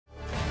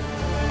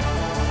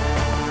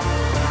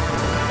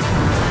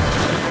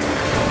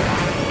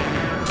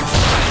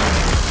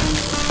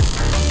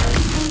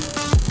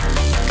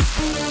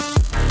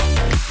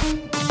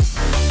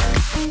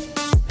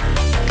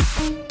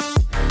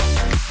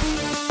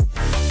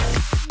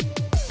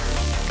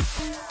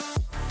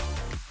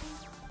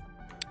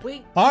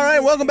All right,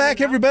 welcome back,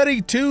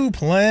 everybody, to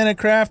Planet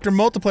Crafter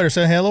Multiplayer.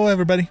 Say hello,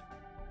 everybody.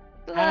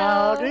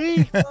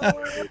 Howdy.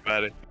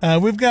 Everybody.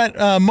 We've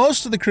got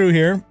most of the crew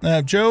here.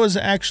 Joe is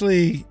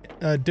actually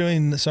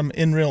doing some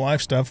in real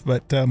life stuff,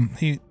 but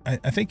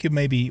I think you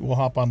maybe will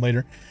hop on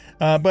later.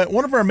 But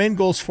one of our main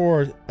goals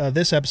for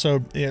this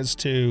episode is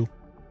to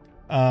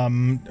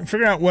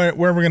figure out where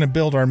we're going to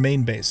build our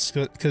main base,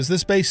 because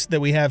this base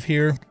that we have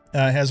here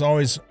has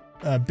always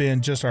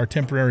been just our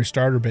temporary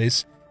starter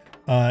base.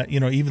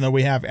 Even though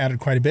we have added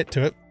quite a bit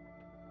to it.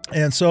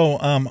 And so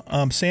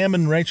Sam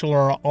and Rachel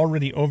are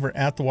already over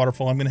at the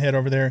waterfall. I'm going to head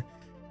over there,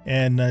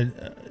 and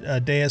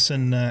Deus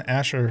and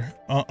Ash are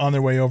on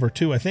their way over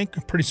too, I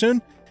think, pretty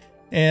soon.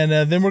 And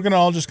then we're going to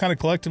all just kind of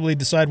collectively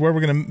decide where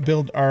we're going to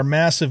build our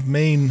massive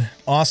main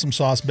awesome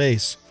sauce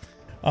base.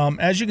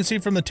 As you can see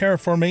from the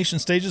terraformation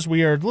stages,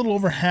 we are a little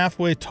over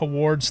halfway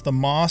towards the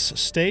moss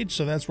stage,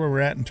 so that's where we're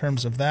at in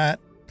terms of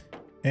that.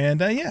 And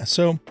yeah,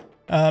 so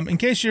in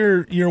case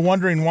you're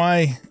wondering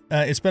why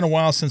it's been a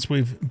while since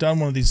we've done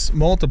one of these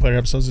multiplayer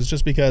episodes, it's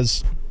just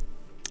because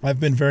I've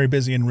been very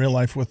busy in real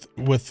life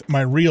with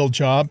my real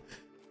job,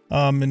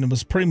 and it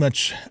was pretty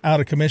much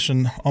out of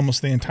commission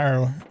almost the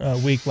entire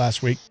week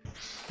last week,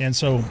 and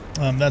so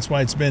that's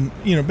why it's been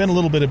been a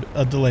little bit of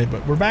a delay.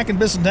 But we're back in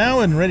business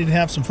now and ready to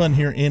have some fun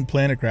here in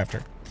Planet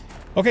Crafter.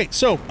 Okay,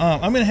 so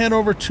I'm going to head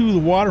over to the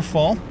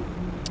waterfall.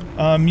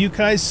 You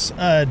guys,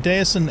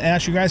 Deus and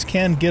Ash, you guys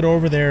can get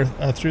over there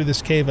through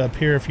this cave up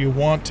here if you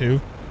want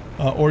to,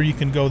 or you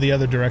can go the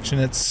other direction.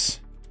 It's,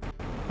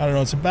 I don't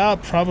know, it's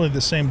about probably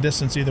the same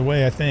distance either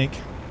way, I think.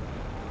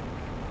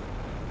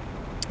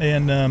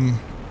 And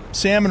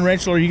Sam and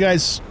Rachel, are you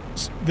guys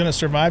going to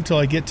survive till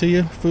I get to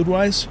you,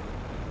 food-wise?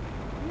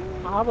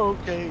 I'm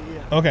okay,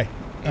 yeah. Okay,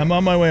 I'm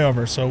on my way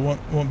over, so it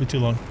won't be too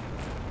long.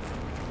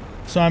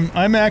 So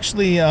I'm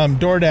actually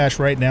DoorDash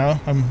right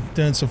now. I'm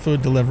doing some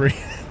food delivery.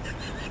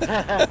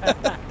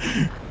 Right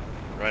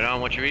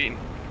on, what you eating?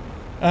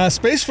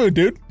 Space food,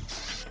 dude.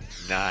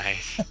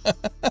 Nice.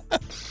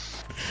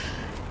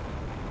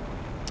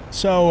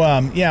 So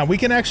yeah, we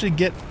can actually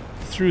get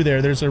through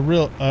there. There's a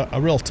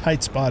real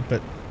tight spot,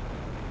 but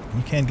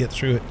you can get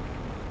through it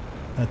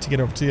to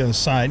get over to the other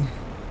side.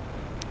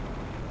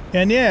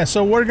 And yeah,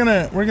 so we're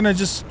gonna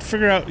just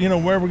figure out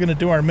where we're gonna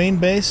do our main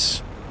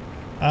base.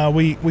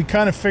 We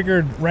kind of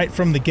figured right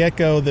from the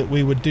get-go that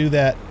we would do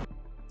that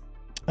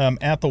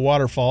at the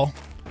waterfall.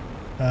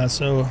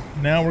 So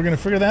now we're going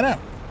to figure that out.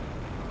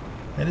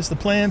 That is the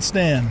plan,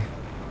 Stan.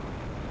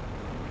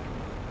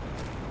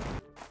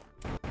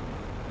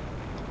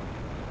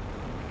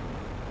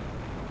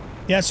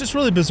 Yeah, it's just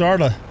really bizarre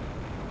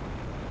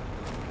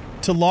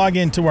to log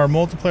into our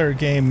multiplayer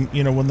game,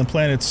 when the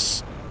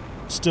planet's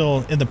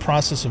still in the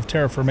process of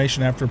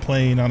terraformation after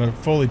playing on a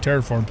fully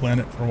terraformed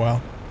planet for a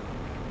while.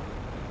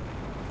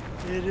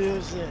 It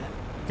is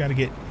Got to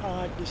get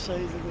odd to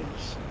say the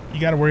least. You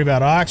got to worry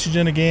about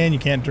oxygen again. You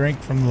can't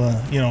drink from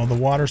the, the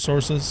water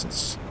sources.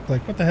 It's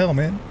like, what the hell,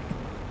 man?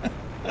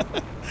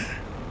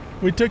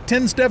 We took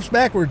 10 steps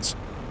backwards.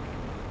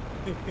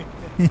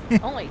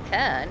 Only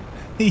 10?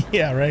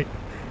 Yeah, right.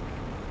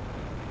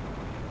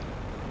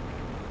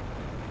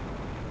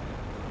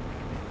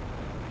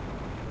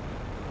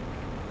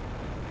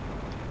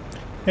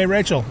 Hey,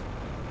 Rachel.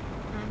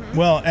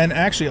 Well, and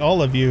actually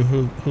all of you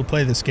who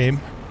play this game,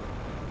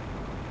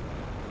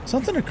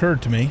 something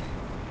occurred to me.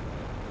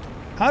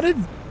 How did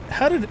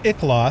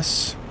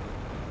Iklos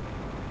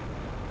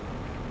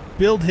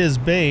build his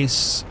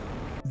base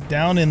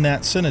down in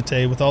that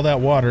cenote with all that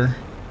water?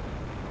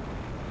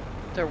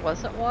 There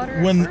wasn't water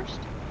at first?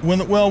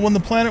 When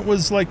the planet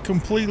was like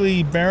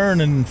completely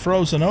barren and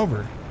frozen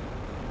over.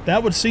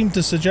 That would seem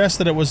to suggest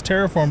that it was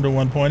terraformed at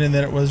one point and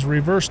that it was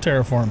reverse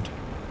terraformed.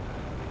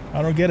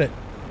 I don't get it.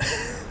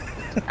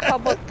 How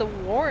about the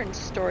Warren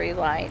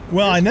storyline?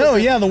 Well, I know,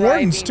 yeah, the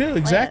Wardens too,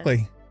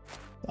 exactly.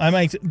 I'm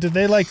like, did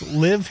they like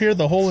live here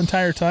the whole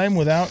entire time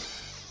without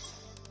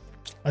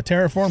a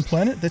terraformed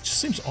planet? That just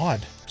seems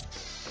odd.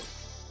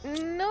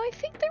 No, I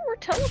think they were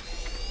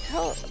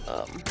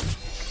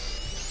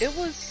it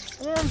was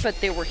formed,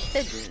 but they were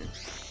hidden.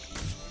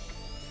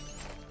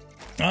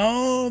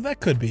 Oh, that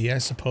could be, I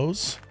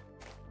suppose.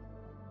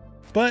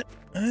 But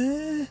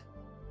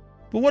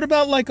what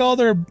about like all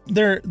their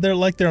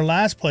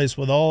last place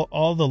with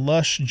all the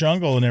lush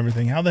jungle and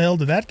everything? How the hell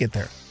did that get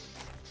there?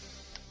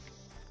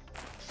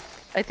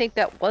 I think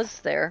that was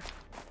there.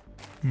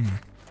 Hmm.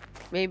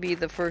 Maybe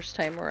the first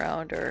time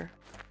around, or...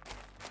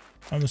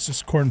 I was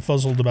just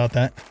corn-fuzzled about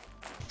that.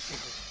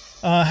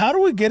 How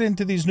do we get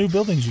into these new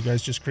buildings you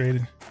guys just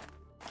created?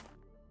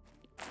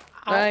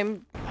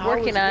 I'm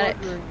working on it.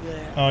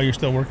 Oh, you're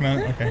still working on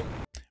it? Okay.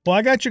 Well,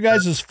 I got you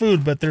guys'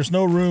 food, but there's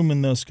no room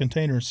in those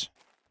containers.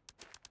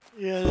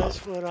 Yeah,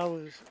 that's what I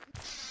was...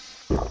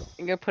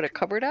 You're gonna put a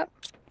cupboard up?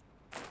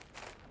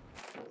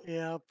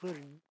 Yeah, I'll put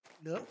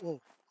no.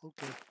 Oh,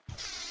 okay.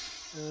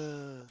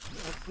 I'll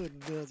put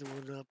another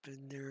one up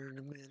in there in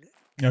a minute.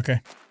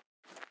 Okay.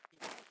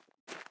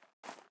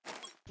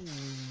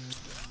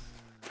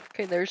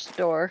 Okay, there's the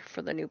door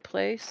for the new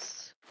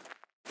place.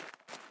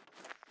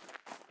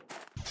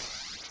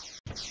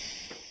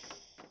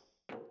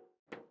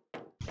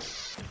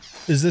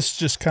 is this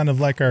just kind of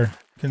like our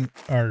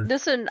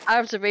This is an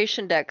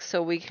observation deck,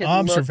 so we can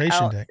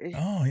observation look out, deck?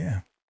 Oh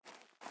yeah.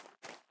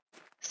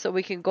 so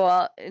we can go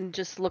out and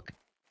just look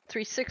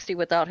 360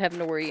 without having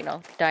to worry,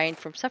 dying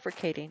from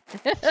suffocating.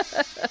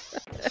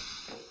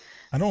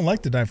 I don't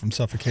like to die from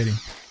suffocating.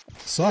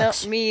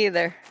 Sucks. No, me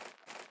either.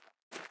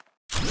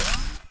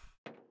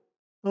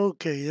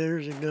 Okay,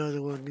 there's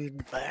another one in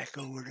the back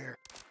over there.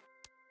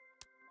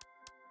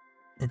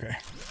 Okay.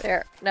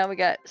 There. Now we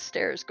got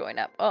stairs going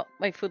up. Oh,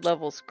 my food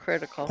level's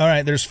critical. All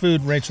right, there's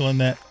food, Rachel,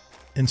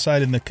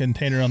 inside in the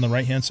container on the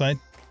right-hand side.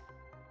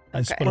 I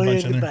just put a Oh, yeah,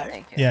 bunch in in the there. back.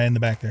 Thank you. Yeah, in the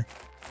back there.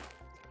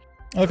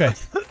 Okay.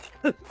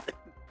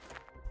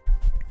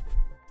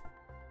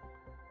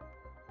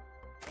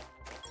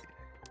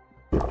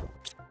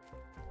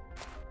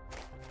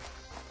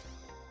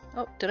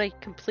 Oh, did I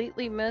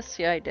completely miss?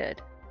 Yeah, I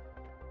did.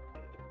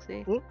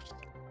 See? Whoops.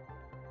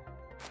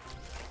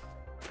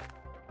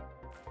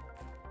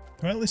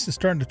 Well, at least it's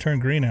starting to turn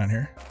green out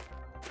here.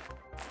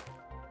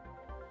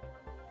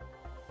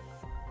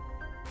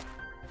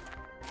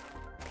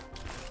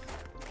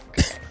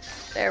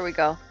 There we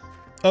go.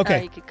 Now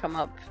Okay. you can come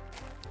up.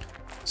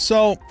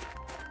 So,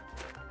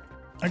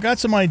 I got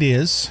some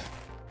ideas.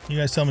 You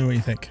guys tell me what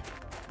you think.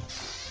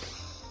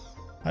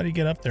 How do you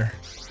get up there?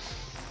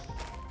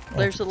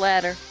 There's a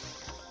ladder.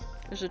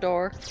 There's a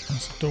door.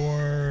 There's a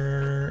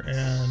door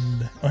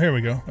and... Oh, here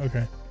we go.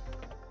 Okay.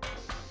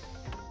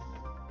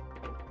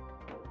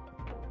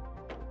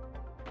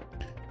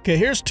 Okay,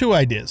 here's two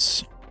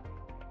ideas.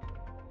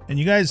 And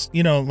you guys,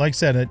 like I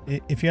said,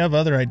 if you have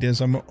other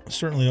ideas, I'm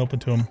certainly open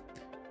to them.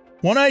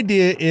 One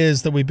idea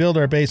is that we build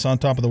our base on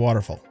top of the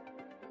waterfall.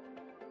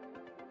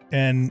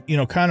 And,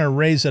 kind of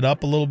raise it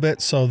up a little bit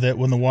so that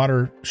when the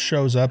water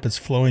shows up, it's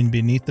flowing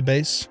beneath the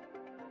base.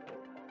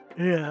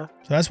 Yeah.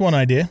 So that's one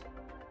idea.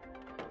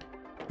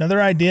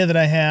 Another idea that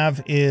I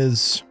have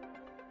is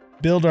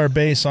build our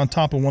base on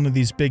top of one of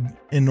these big,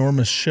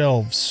 enormous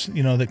shelves,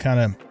 that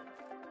kind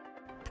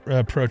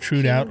of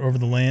protrude out over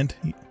the land.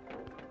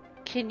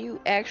 Can you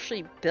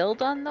actually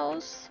build on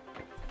those?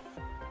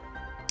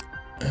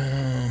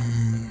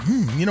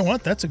 You know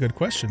what? That's a good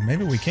question.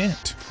 Maybe we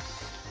can't.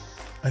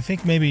 I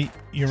think maybe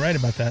you're right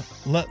about that.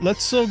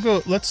 Let's still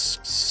go.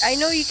 I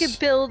know you could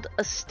build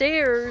a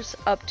stairs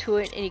up to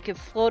it and you can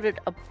float it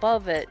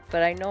above it,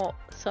 but I know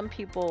some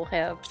people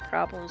have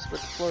problems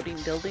with floating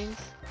buildings.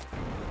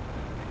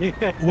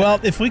 Well,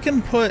 if we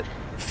can put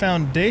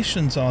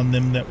foundations on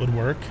them, that would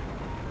work.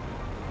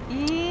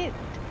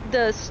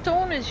 The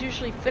stone is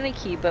usually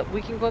finicky, but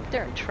we can go up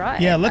there and try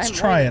it. Yeah, let's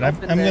try it. I'm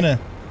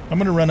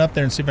gonna run up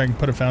there and see if I can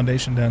put a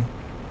foundation down.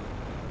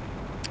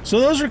 So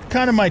those are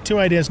kind of my two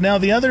ideas. Now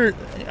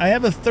I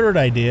have a third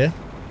idea.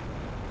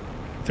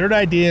 Third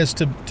idea is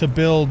to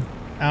build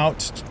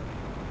out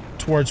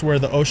towards where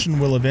the ocean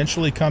will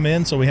eventually come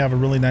in, so we have a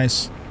really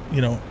nice,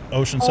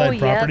 oceanside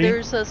property. Yeah,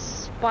 there's a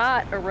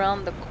spot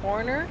around the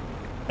corner.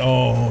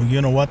 Oh,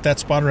 you know what? That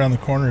spot around the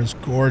corner is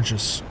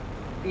gorgeous.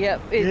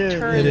 Yep, it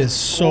is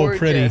so gorgeous.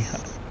 pretty.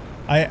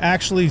 I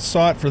actually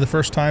saw it for the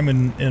first time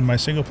in my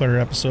single player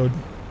episode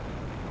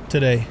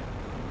today.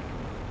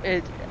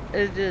 It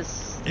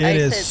is. It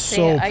is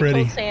so pretty.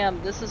 I told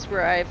Sam, this is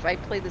where if I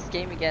play this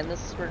game again,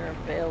 this is where I'm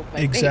gonna build my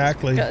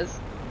exactly. base because...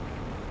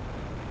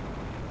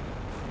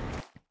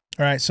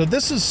 All right, so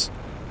this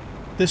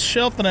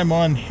shelf that I'm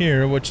on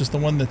here, which is the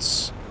one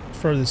that's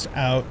furthest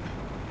out,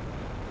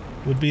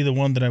 would be the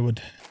one that I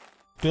would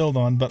build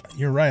on. But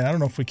you're right. I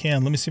don't know if we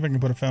can. Let me see if I can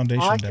put a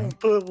foundation down. I can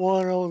put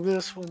one on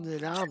this one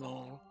that I'm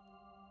on.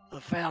 A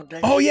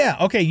foundation. Oh yeah.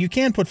 Okay, you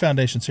can put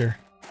foundations here.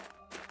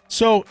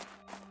 So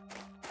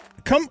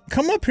come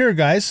up here,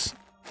 guys.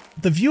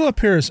 The view up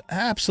here is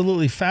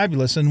absolutely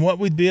fabulous, and what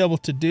we'd be able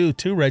to do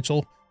too,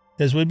 Rachel,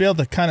 is we'd be able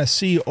to kind of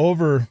see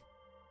over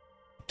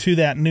to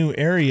that new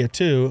area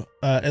too,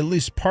 at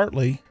least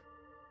partly.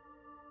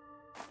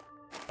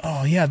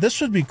 Oh yeah,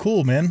 this would be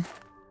cool, man.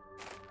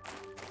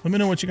 Let me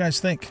know what you guys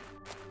think.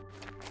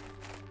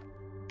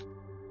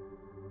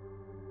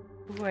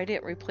 Ooh, I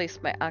didn't replace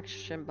my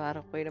oxygen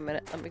bottle. Wait a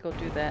minute, let me go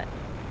do that.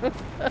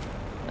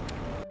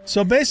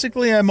 So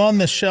basically, I'm on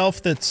the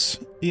shelf that's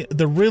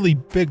the really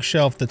big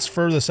shelf that's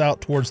furthest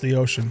out towards the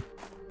ocean.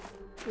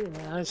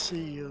 Yeah, I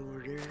see you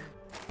over there.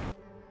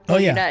 Oh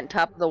yeah. You're not on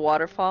top of the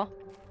waterfall?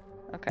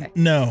 Okay.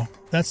 No,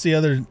 that's the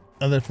other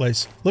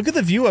place. Look at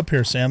the view up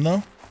here, Sam,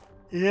 though.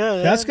 Yeah.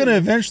 That's going to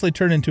eventually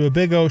turn into a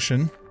big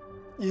ocean.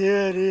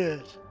 Yeah, it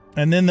is.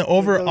 And then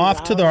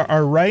off to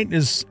our right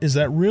is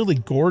that really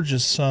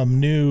gorgeous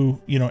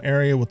new,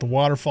 area with the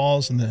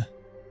waterfalls and the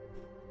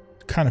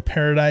kind of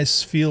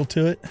paradise feel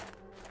to it.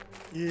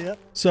 Yep.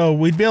 So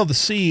we'd be able to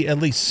see at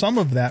least some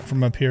of that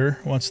from up here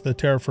once the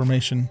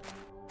terraformation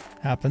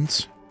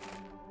happens.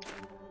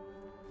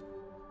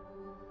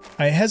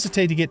 I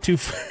hesitate to get too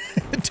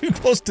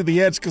close to the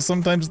edge because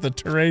sometimes the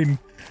terrain,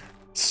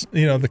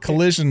 the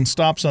collision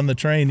stops on the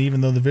train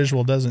even though the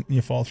visual doesn't, and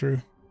you fall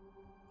through.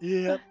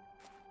 Yep.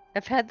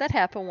 I've had that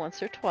happen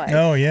once or twice.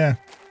 Oh, yeah.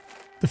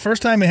 The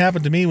first time it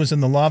happened to me was in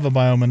the lava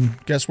biome,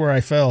 and guess where I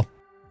fell?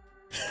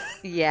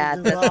 Yeah,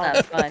 that's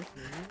not fun.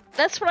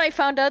 That's when I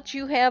found out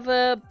you have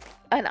an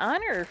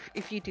honor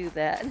if you do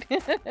that.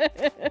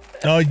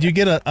 Oh, do you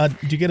get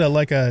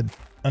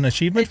an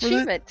achievement for that?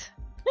 Achievement.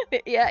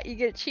 Yeah, you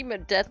get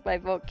achievement death by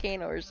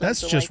volcano or something.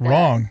 That's just like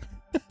wrong.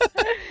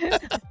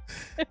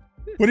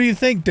 What do you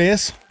think,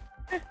 Deus?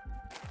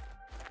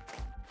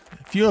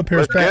 View up here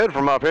is Looks good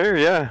from up here,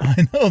 yeah.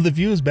 I know the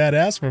view is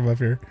badass from up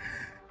here.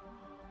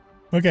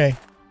 Okay,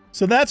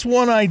 so that's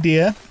one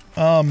idea.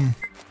 And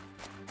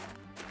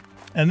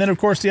then of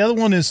course the other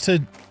one is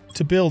to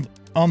build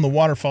on the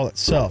waterfall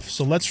itself.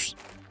 So let's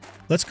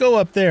go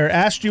up there.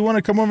 Ash, do you want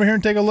to come over here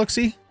and take a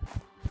look-see?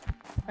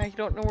 I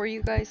don't know where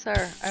you guys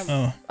are.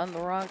 I'm on the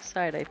wrong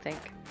side, I think.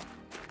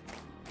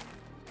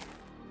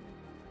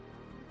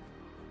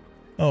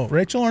 Oh,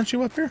 Rachel, aren't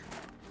you up here?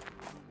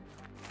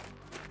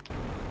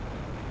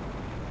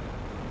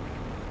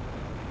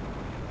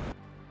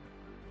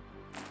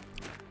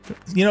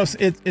 You know,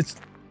 it's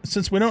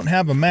since we don't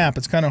have a map,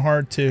 it's kind of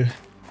hard to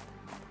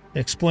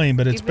explain,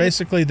 but it's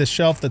basically the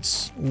shelf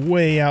that's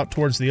way out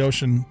towards the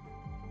ocean.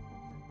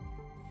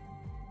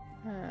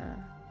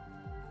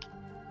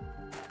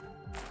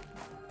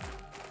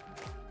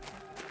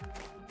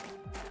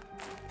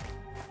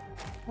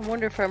 I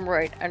wonder if I'm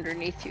right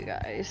underneath you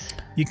guys.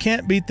 You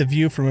can't beat the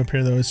view from up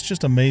here, though. It's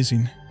just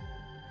amazing.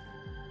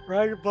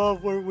 Right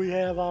above where we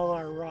have all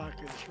our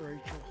rockets,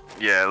 Rachel.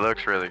 Yeah, it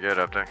looks really good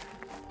up there.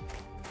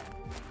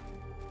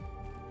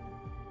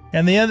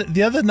 And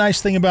the other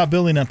nice thing about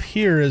building up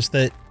here is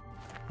that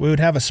we would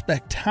have a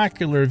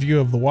spectacular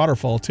view of the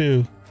waterfall,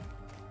 too.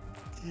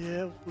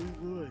 Yeah, we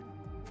would.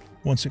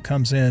 Once it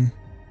comes in.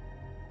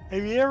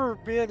 Have you ever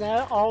been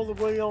out all the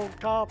way on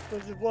top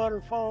of the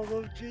waterfall,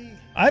 OG?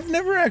 I've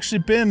never actually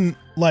been,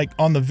 like,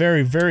 on the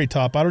very, very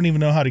top. I don't even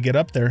know how to get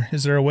up there.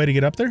 Is there a way to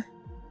get up there?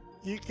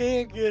 You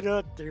can get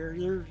up there.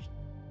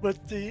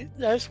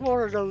 That's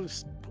one of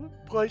those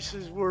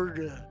places where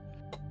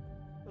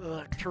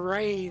the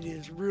terrain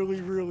is really,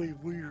 really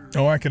weird.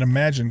 Oh, I can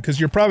imagine. Because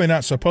you're probably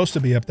not supposed to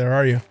be up there,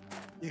 are you?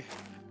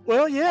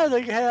 Well, yeah,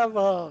 they have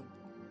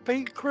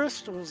pink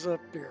crystals up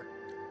there.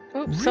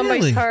 Oops, Really?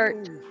 somebody's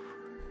heart.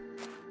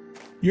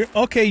 You're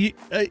okay.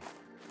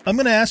 I'm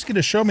going to ask you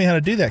to show me how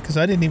to do that because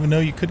I didn't even know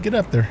you could get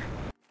up there.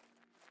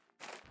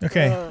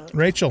 Okay,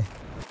 Rachel,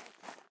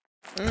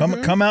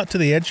 come out to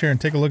the edge here and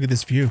take a look at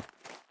this view.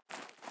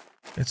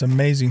 It's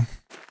amazing.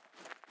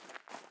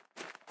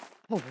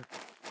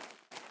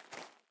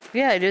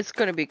 Yeah, it is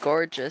going to be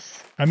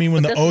gorgeous. I mean,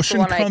 when the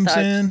ocean comes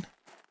in.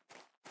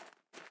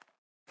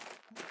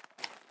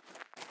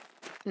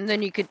 And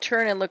then you could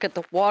turn and look at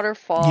the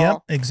waterfall.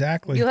 Yep,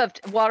 exactly. You have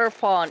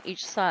waterfall on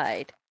each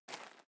side.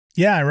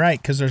 Yeah, right,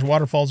 because there's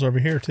waterfalls over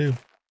here, too.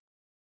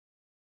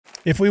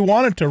 If we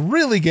wanted to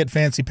really get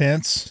fancy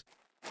pants,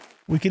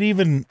 we could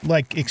even,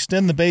 like,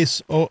 extend the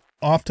base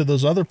off to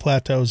those other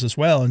plateaus as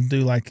well and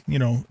do, like, you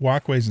know,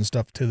 walkways and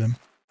stuff to them.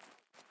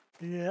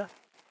 Yeah.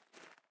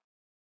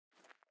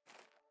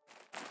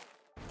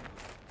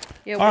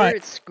 Yeah, All where right.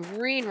 it's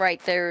green right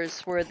there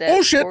is where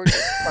that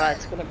gorgeous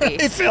spot's going to be.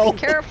 It fell. Be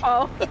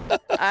careful.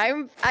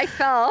 I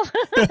fell.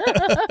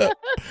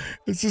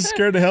 This just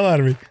scared the hell out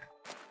of me.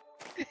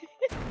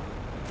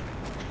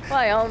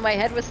 Why, my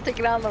head was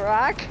sticking on the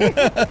rock?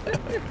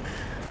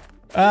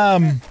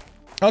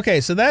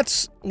 Okay, so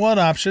that's one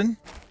option.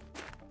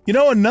 You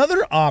know,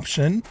 another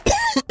option,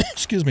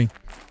 excuse me.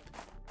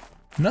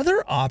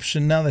 Another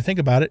option, now that I think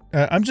about it,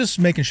 I'm just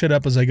making shit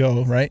up as I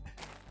go, right?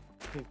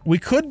 We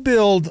could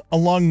build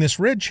along this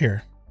ridge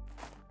here.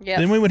 Yeah.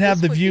 Then we would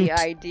have the view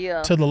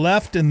to the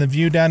left and the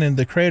view down into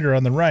the crater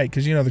on the right,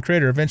 because, you know, the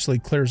crater eventually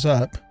clears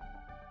up.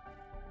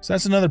 So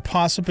that's another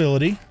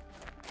possibility.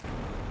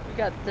 We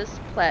got this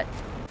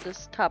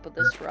top of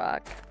this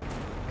rock.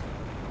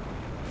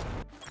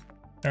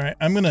 All right,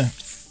 I'm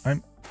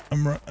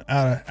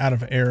out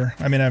of air.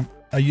 I mean,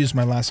 I used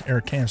my last air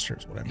canister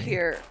is what I mean.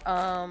 Here,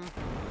 I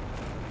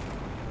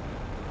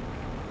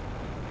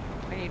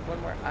need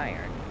one more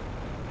iron.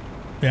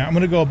 Yeah, I'm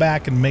going to go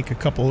back and make a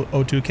couple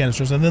O2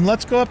 canisters, and then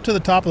let's go up to the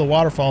top of the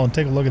waterfall and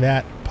take a look at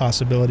that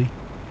possibility.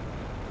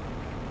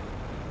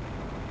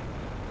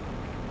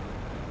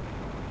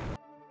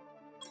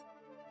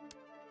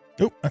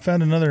 Oh, I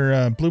found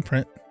another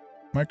blueprint.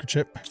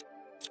 Microchip.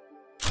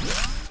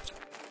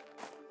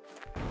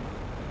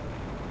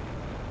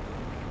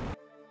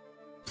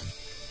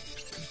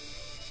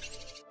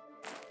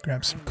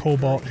 Grab some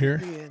cobalt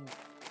here.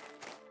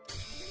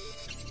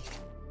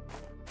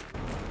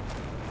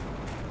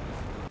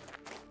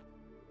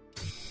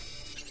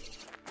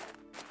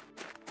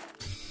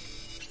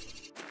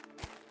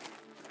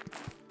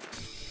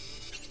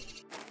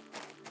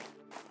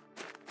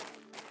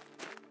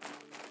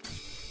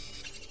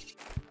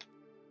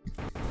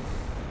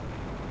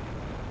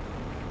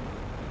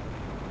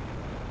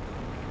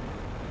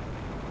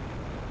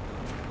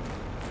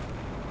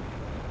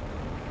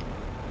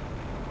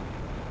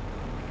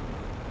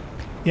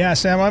 Yeah,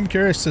 Sam, I'm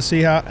curious to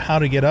see how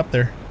to get up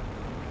there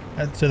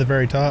to the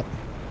very top.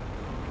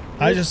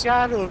 It's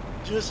kind of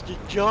just a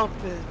jump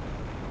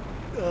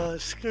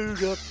and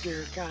scoot up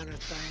there kind of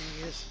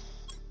thing.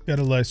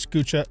 Gotta like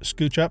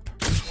scooch up.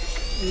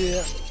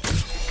 Yeah.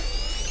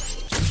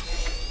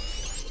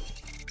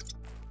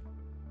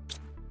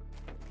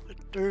 But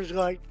there's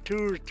like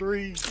 2 or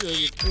 3 of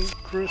the pink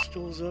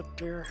crystals up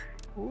there.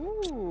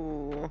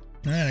 Ooh. All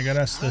right, I got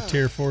us the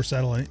tier 4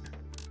 satellite.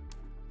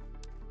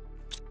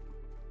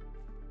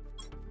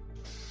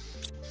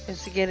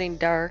 Is it getting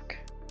dark?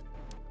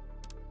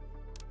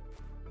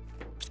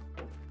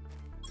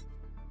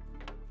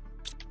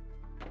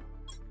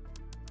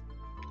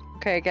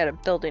 Okay, I got a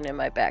building in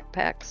my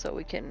backpack so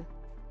we can...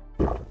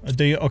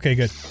 Do you? Okay,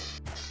 good.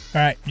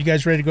 All right, you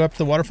guys ready to go up to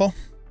the waterfall?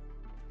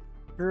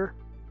 Sure.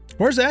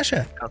 Where's Ash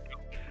at?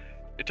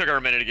 It took her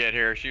a minute to get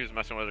here. She was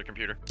messing with her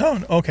computer.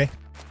 Oh, okay.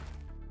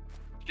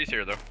 She's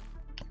here though.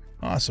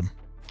 Awesome.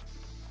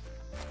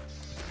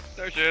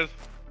 There she is.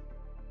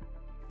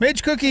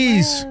 Mage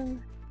cookies.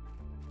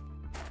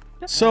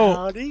 So,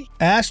 Howdy.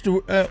 Ash,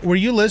 were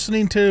you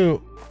listening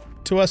to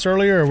us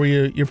earlier, or were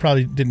you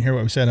probably didn't hear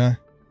what we said, huh?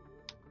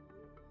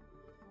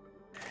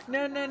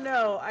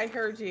 No. I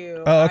heard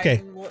you. Oh,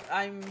 okay.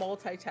 I'm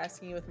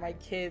multitasking with my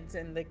kids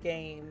in the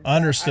game.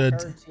 Understood. I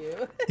heard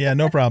you. Yeah,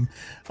 no problem.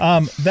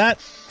 That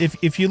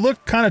if you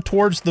look kind of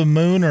towards the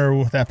moon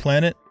or that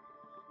planet,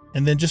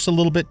 and then just a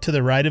little bit to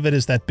the right of it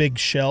is that big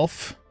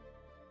shelf.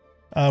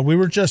 We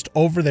were just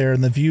over there,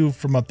 and the view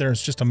from up there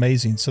is just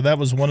amazing. So that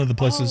was one of the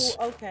places.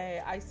 Oh,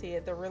 okay. I see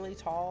it. The really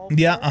tall.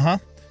 Yeah,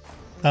 part?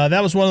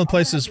 that was one of the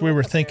places we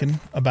were thinking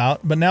about.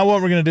 But now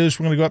what we're going to do is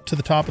we're going to go up to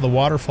the top of the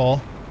waterfall.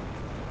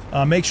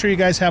 Make sure you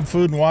guys have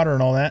food and water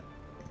and all that.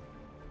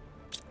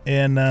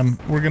 And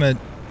we're going to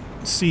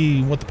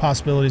see what the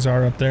possibilities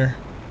are up there.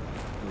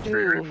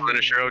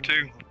 Finish your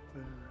O2.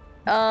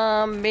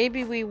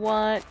 Maybe we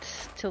want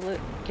to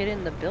get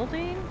in the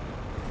building?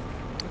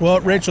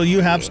 Well, Rachel,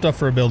 you have stuff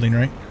for a building,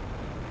 right?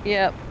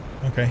 Yep.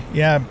 Okay.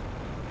 Yeah.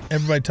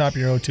 Everybody top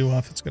your O2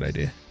 off. It's a good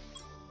idea.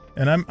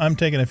 And I'm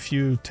taking a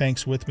few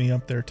tanks with me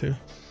up there too.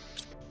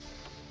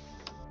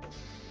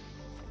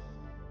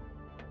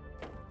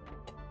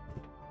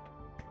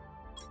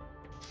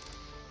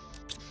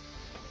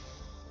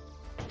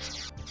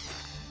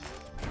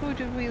 Who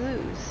did we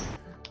lose?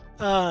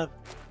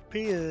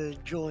 Pia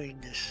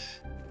joined us.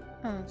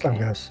 What's up,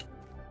 guys?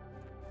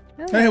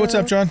 Hey, what's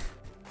up, John?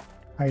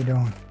 How you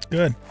doing?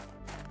 Good.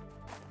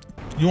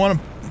 You want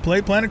to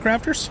play Planet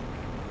Crafters?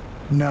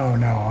 No,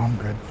 I'm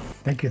good.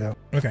 Thank you, though.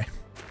 Okay.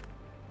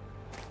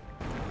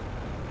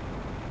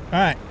 All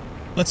right.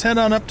 Let's head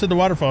on up to the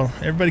waterfall.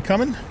 Everybody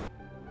coming?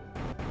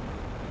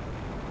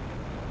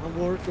 I'm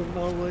working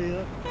my way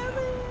up.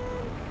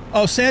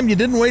 Oh, Sam, you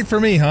didn't wait for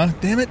me, huh?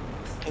 Damn it.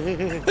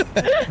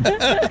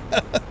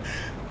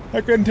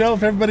 I couldn't tell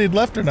if everybody had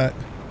left or not.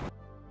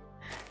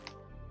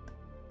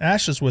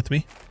 Ash is with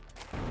me.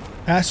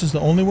 Ash is the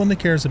only one that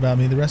cares about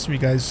me. The rest of you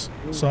guys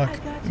suck. I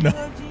got you, No,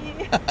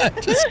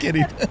 OG. just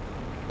kidding.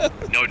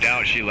 No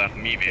doubt she left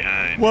me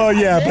behind. Well,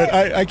 yeah, but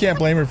I can't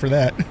blame her for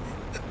that.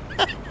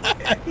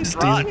 He puts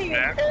Run, me in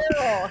Jack.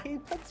 peril. He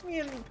puts me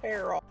in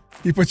peril.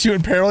 He puts you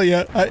in peril,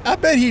 yeah. I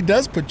bet he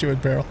does put you in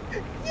peril.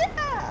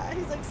 Yeah.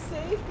 He's like,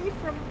 save me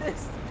from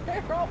this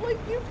peril. Like,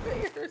 you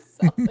put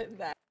yourself in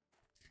that.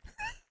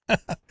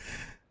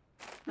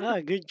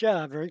 Good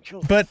job,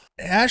 Rachel. But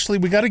Ashley,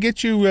 we got to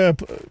get you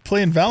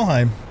playing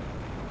Valheim.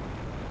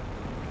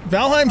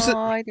 Valheim's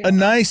a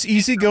nice,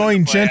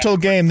 easygoing, gentle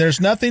game. There's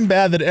nothing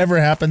bad that ever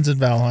happens in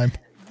Valheim.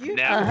 You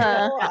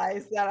Now-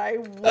 realize that I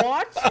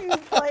want to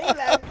play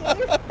that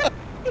game.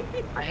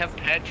 I have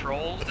pet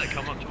trolls that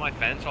come up to my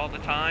fence all the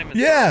time. And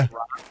Yeah. throw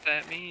rocks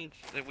at me.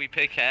 That we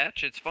play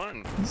catch. It's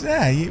fun.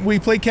 Yeah, we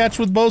play catch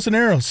with bows and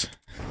arrows.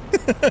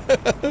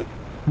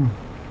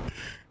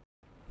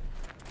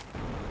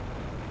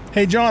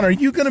 Hey, John, are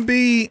you going to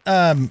be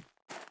are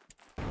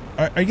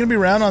you going to be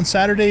around on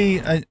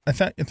Saturday? I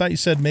thought you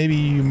said maybe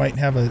you might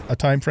have a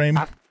time frame.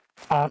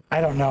 I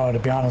don't know, to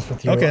be honest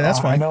with you. Okay, that's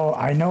fine.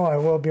 I know I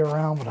will be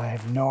around, but I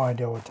have no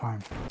idea what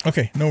time.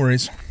 Okay, no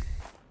worries.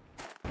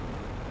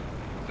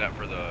 Is that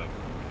for the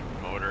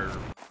motor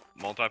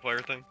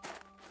multiplayer thing?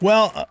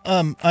 Well,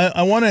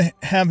 I want to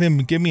have him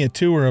give me a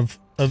tour of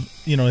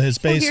his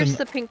base Here's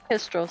the pink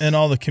pistols. and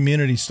all the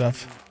community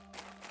stuff.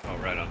 Oh,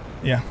 right on.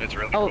 Yeah. It's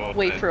really cool. Oh,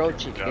 wait and for OG good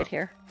to job. get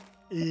here.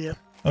 Yeah.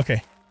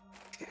 Okay.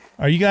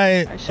 Are you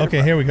guys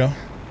okay? Here we go.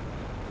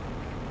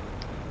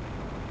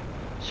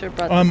 Should have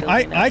brought the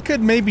building I up.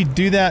 could maybe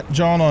do that,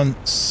 John, on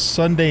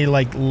Sunday,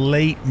 like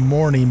late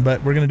morning,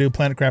 but we're gonna do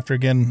Planet Crafter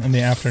again in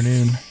the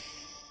afternoon.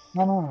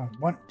 No.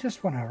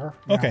 Just whenever.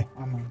 Okay.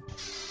 I mean,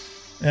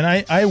 And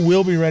I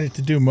will be ready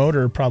to do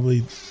motor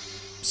probably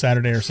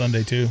Saturday or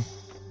Sunday too.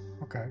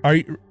 okay.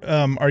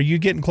 Are you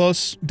getting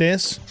close,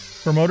 Deus,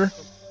 for motor?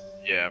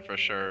 Yeah, for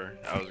sure.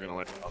 I was gonna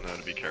let y'all know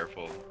to be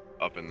careful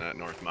up in that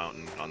North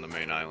Mountain on the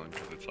main island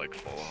because it's like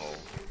full of holes.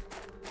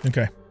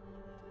 Okay.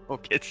 We'll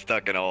get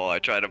stuck in a hole. I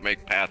try to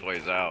make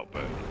pathways out,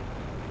 but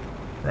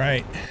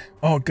Right.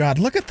 Oh God,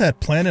 look at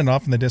that planet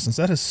off in the distance.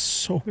 That is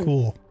so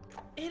cool.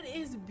 It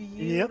is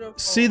beautiful.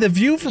 See, the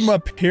view from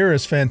up here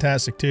is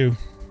fantastic too.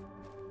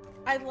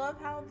 I love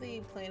how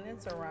the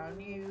planets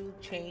around you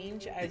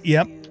change as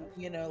Yep.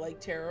 you like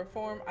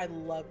terraform. I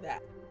love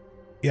that.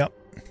 Yep.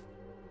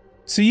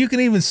 So you can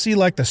even see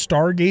like the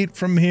Stargate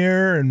from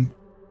here and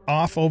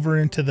off over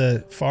into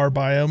the far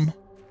biome.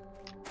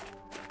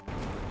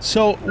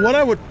 So what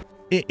I would,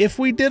 if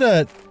we did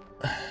a,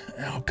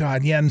 oh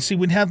God, yeah, and see,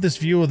 we'd have this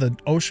view of the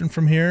ocean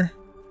from here.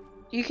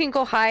 You can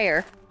go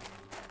higher.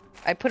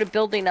 I put a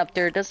building up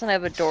there. It doesn't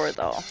have a door,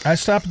 though. I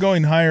stopped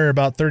going higher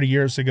about 30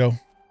 years ago.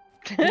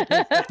 Then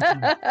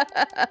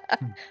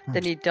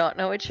you don't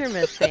know what you're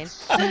missing.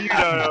 You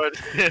don't know what.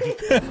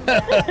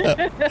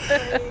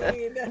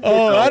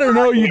 Oh, I don't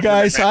know, you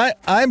guys.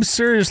 I'm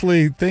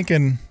seriously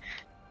thinking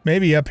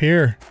maybe up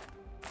here.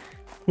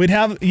 We'd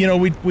have, you know,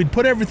 we'd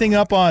put everything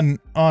up on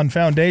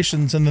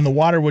foundations, and then the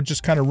water would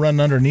just kind of run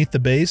underneath the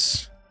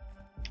base.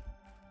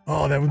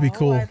 Oh, that would be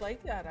cool. I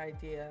like that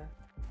idea.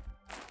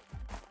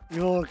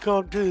 You want to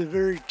come to the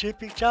very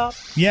tippy top?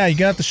 Yeah, you're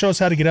gonna have to show us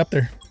how to get up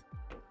there.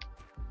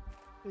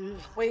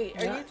 Wait,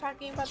 are you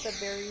talking about the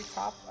very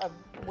top of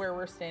where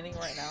we're standing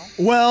right now?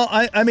 Well,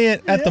 I mean,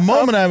 at the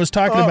moment I was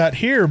talking about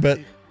here, but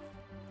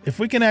if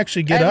we can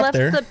actually get up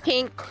there. I left the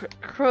pink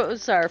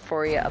crowsar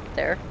for you up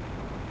there.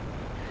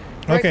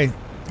 Okay,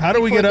 how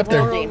do we get up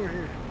there? Over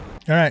here.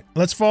 All right,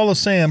 let's follow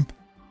Sam.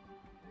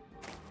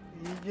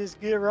 You just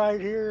get right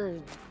here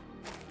and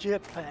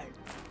jetpack.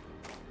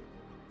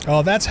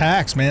 Oh, that's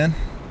hacks, man.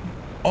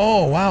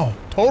 Oh, wow.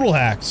 Total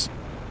hacks.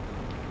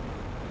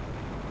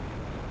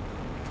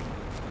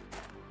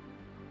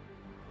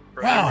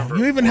 Wow,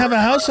 you even have a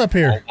house up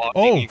here.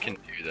 Oh, You can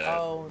do that.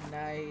 Oh,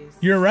 nice.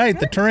 you're right.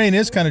 The terrain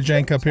is kind of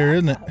jank up here,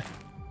 isn't it?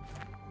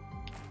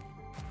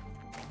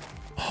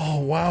 Oh,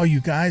 wow, you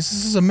guys.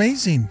 This is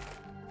amazing.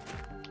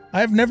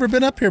 I've never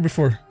been up here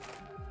before.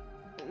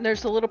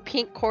 There's a little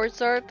pink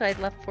quasar that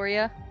I left for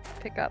you.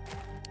 Pick up.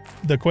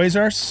 The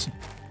quasars?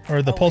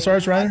 Or the Oh,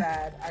 pulsars, wait, my rather?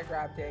 bad. I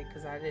grabbed it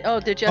because I didn't. Oh,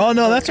 did you? Oh,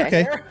 no, that's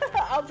okay.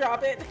 I'll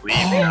drop it.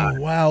 Oh,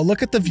 wow.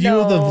 Look at the view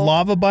of the No.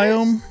 lava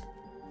biome.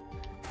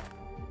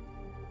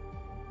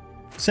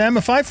 Sam,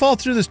 if I fall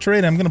through this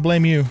terrain, I'm going to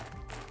blame you.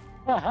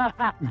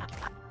 I've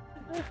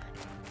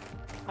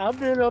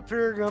been up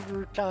here a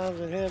number of times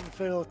and haven't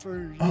fell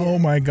through yet. Oh,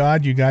 my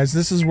God, you guys.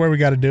 This is where we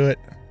got to do it.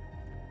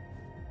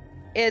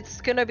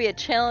 It's gonna be a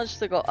challenge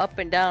to go up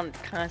and down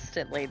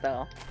constantly,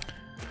 though.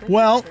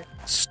 Well,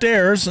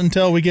 stairs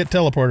until we get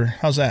teleporter.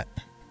 How's that?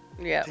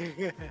 Yeah.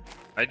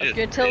 I just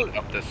Until- dig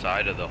up the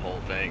side of the whole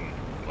thing.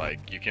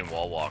 Like, you can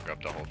wall walk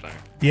up the whole thing.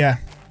 Yeah.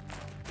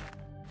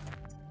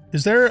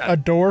 Is there a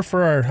door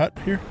for our hut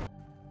here?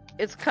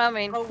 It's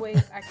coming. Oh wait,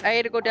 I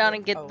had to go down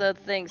and get oh, the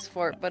things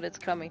for it, but it's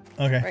coming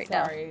Okay. right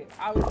now. Sorry,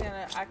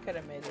 I could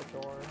have made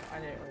a door. I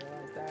didn't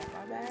realize that.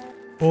 My bad.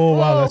 Oh,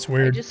 wow, Whoa, that's I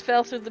weird. just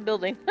fell through the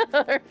building.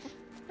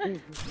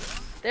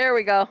 There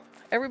we go.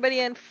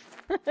 Everybody in.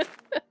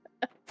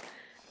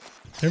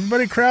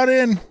 Everybody crowd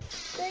in.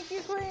 Thank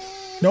you, Queen.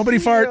 Nobody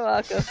fart. You're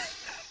welcome.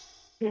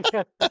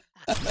 Yeah,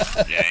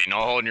 ain't no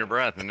holding your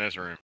breath in this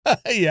room.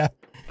 Yeah.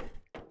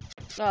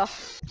 Oh,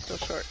 so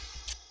short.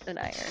 An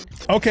iron.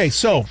 Okay,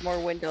 so More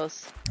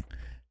windows.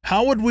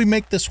 how would we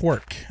make this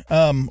work?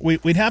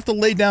 We'd have to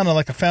lay down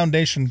like a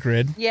foundation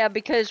grid. Yeah,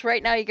 because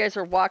right now you guys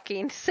are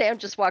walking. Sam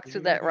just walked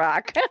through that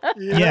rock.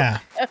 Yeah.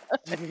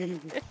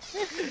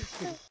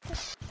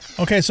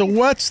 Okay, so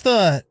what's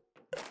the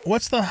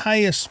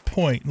highest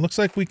point? Looks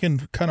like we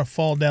can kind of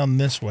fall down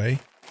this way.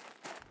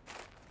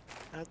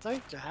 I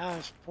think the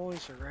highest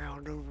point's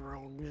around over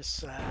on this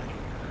side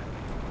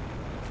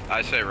here.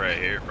 I say right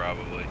here,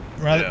 probably.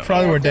 Right, Yeah.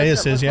 probably where Doesn't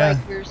Deus is, look yeah.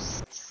 like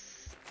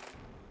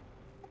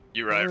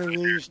You right. One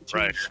of these two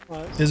Right.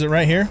 spots. Is it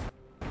right here?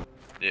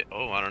 Yeah,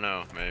 oh, I don't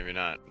know. Maybe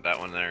not. That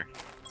one there. You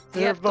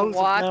They're have to both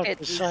walk about it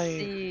the to same.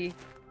 see.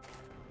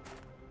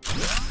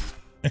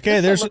 Okay,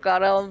 Just there's look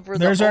out over the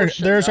there's our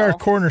ocean, there's our though.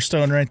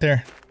 cornerstone right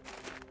there.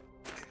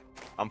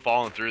 I'm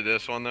falling through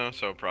this one though,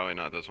 so probably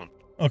not this one.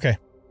 Okay.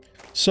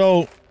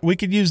 So we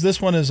could use this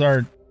one as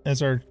our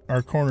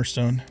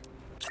cornerstone.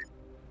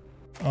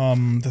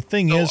 The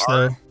thing So is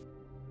though,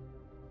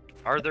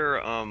 Are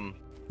there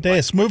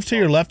Deus, move to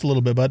your left a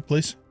little bit, bud,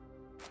 please.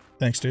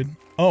 Thanks, dude.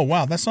 Oh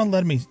wow, that's not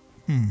letting me.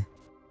 I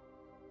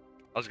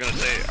was gonna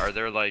say, are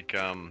there like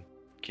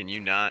can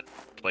you not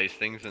place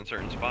things in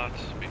certain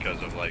spots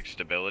because of like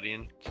stability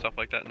and stuff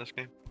like that in this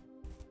game?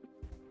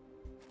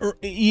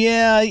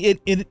 Yeah,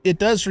 it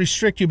does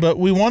restrict you, but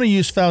we want to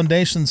use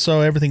foundations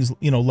so everything's,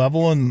 you know,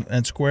 level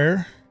and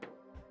square.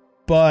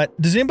 But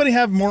does anybody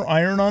have more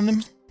iron on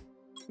them?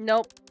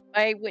 Nope.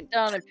 I went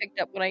down and picked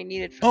up what I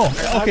needed. Oh,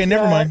 I've okay,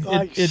 never got, mind.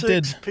 like, It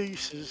did. 6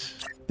 pieces.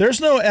 There's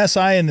no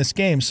SI in this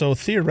game, so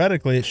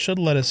theoretically it should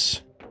let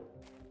us.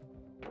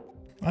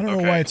 I don't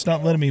know why Okay. it's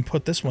not letting me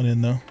put this one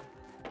in though.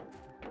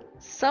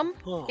 Some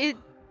Huh.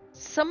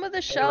 some of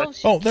the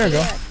shelves. Oh, there you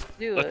go. can't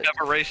Do Let's it.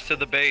 have a race to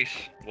the base.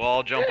 We'll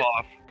all jump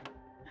off.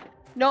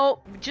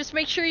 No, just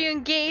make sure you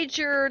engage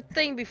your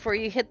thing before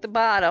you hit the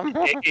bottom.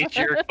 It's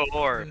your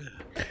tour.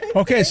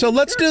 Okay, so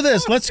let's do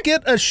this. Let's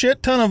get a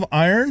shit ton of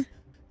iron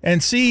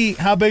and see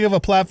how big of a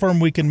platform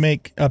we can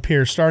make up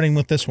here, starting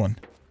with this one.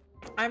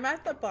 I'm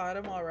at the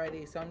bottom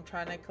already, so I'm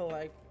trying to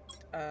collect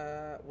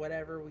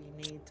whatever we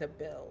need to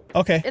build.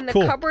 Okay, In the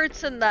cool.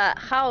 cupboards in the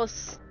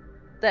house,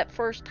 that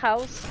first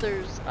house,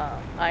 there's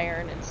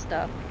iron and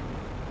stuff.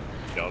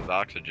 Y'all's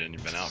oxygen,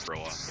 you've been out for a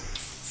while.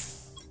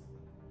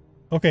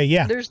 Okay,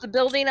 yeah. There's the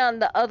building on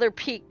the other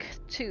peak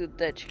too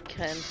that you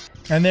can.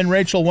 And then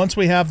Rachel, once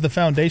we have the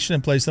foundation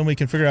in place, then we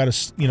can figure out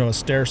a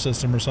stair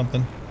system or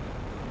something.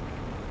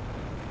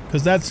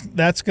 Because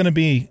that's going to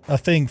be a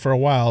thing for a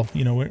while.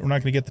 You know, we're not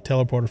going to get the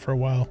teleporter for a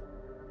while.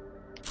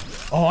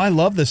 Oh, I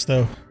love this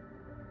though.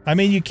 I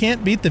mean, you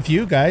can't beat the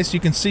view, guys. You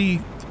can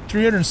see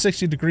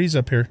 360 degrees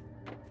up here.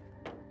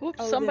 Oops,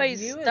 Oh, somebody's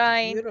the view is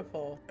dying.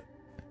 beautiful.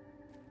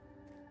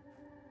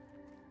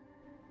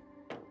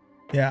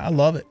 Yeah, I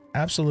love it.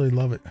 Absolutely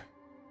love it.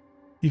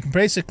 You can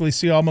basically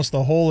see almost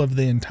the whole of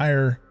the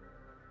entire,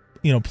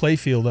 play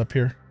field up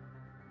here.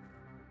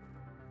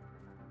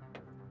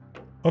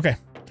 Okay.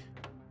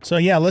 So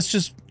yeah, let's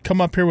just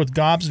come up here with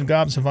gobs and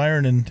gobs of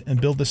iron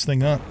and build this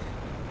thing up.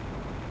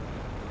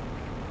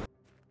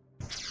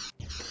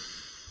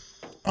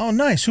 Oh,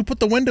 nice. Who put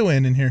the window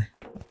in here?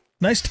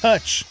 Nice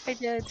touch. I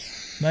did.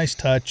 Nice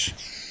touch.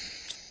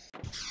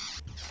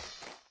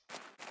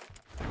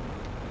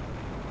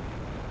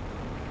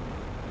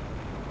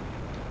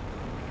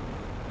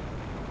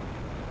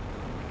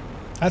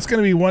 That's going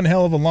to be one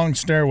hell of a long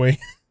stairway.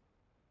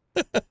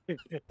 My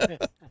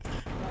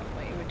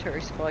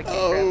inventory's full. I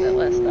can't grab that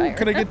last iron.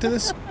 Can I get to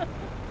this?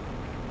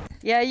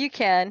 Yeah, you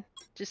can.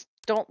 Just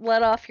don't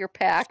let off your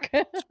pack.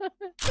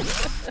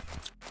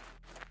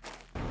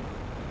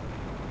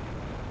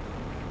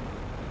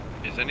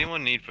 Does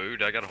anyone need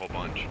food? I got a whole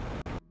bunch.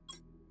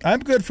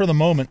 I'm good for the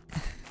moment.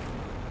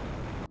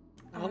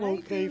 I'm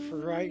okay for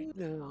right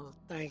now.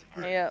 Thank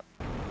you. Yep.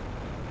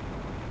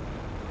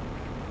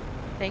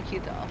 Thank you,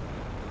 though.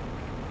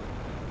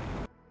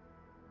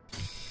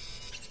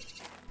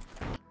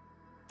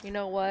 You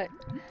know what?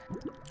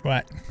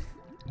 What?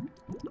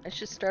 I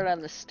should start on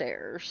the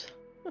stairs.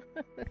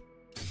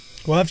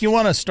 Well, if you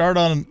want to start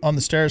on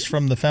the stairs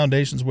from the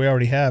foundations we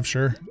already have,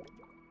 sure.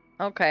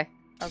 Okay,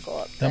 I'll go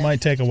up. That then. might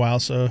take a while,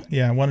 so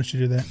yeah, why don't you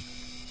do that?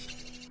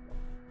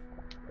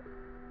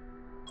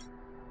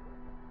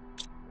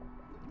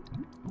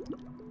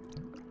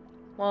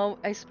 Well,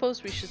 I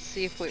suppose we should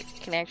see if we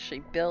can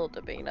actually build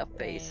a big enough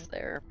base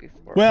there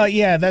before. Well,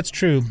 yeah, that's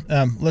true.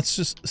 Let's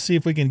just see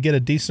if we can get a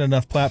decent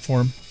enough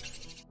platform.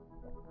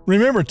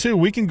 Remember, too,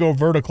 we can go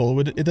vertical.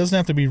 It doesn't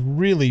have to be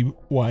really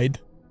wide.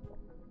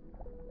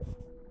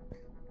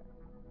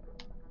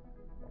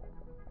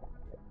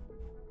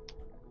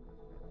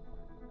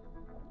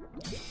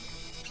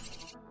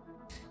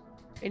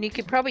 And you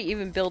could probably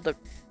even build a.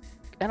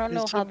 I don't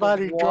know Did how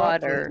somebody the drop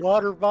water. a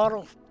water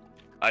bottle?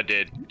 I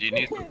did. Do you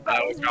need some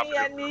That was me. I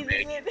helicopter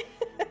needed footage?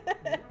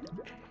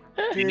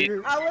 it. You need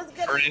Here, I was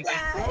Or gonna anything?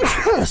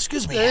 die.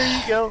 Excuse me.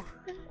 there you go.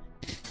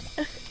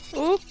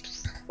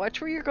 Oops!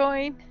 Watch where you're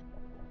going.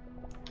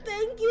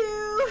 Thank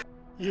you.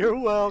 You're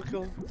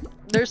welcome.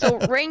 There's a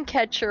rain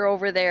catcher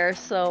over there,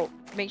 so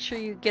make sure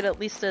you get at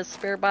least a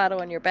spare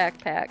bottle in your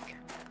backpack.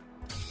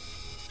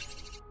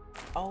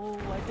 Oh,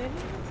 I didn't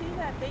even see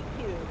that. Thank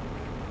you.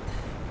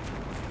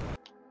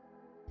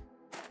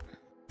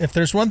 If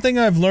there's one thing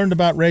I've learned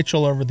about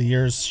Rachel over the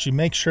years, she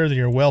makes sure that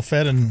you're well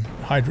fed and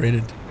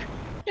hydrated.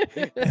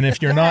 And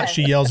if you're not,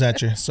 she yells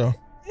at you, so.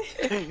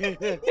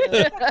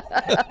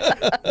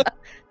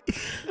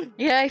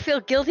 Yeah, I feel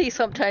guilty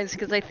sometimes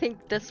because I think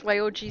that's why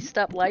OG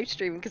stopped live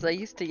streaming because I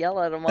used to yell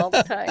at him all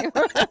the time.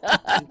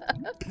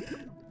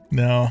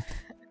 No.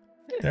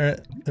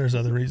 There's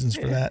other reasons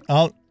for that.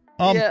 I'll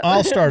Yeah,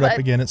 I'll start up but-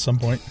 again at some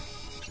point.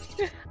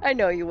 I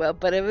know you will,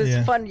 but it was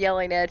Yeah. fun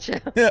yelling at you.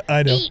 Yeah,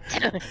 I know. Eat!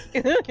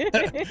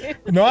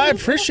 No, I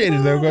appreciate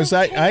it though, because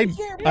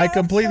I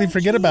completely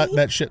forget about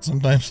that shit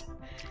sometimes.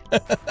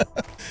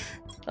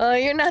 Oh,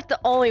 you're not the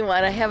only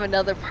one. I have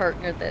another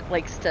partner that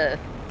likes to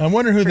I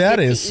wonder who that forget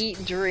to is. eat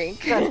and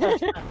drink.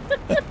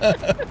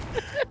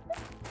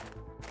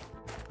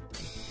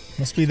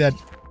 Must be that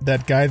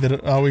guy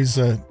that always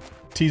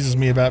teases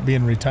me about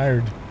being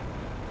retired.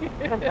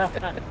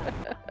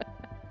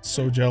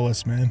 So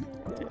jealous, man.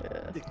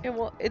 It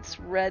won't. It's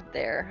red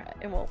there.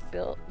 It won't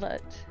build.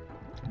 Let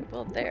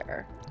build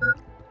there.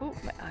 Ooh,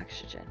 my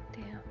oxygen.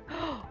 Damn.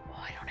 Oh,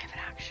 I don't have an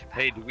oxygen.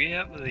 Hey, do we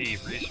have the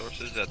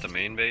resources at the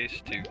main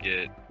base to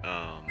get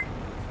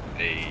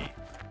a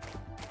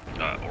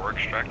ore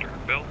extractor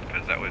built?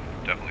 Because that would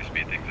definitely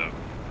speed things up.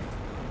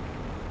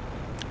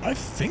 I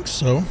think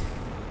so.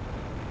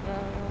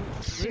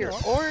 So your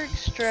ore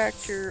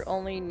extractor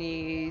only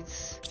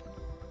needs.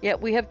 Yeah,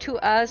 we have 2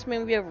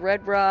 osmium, we have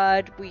red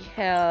rod, we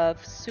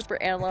have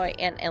super alloy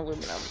and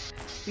aluminum.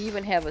 We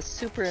even have a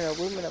super and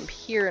aluminum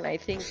here, and I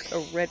think a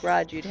red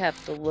rod you'd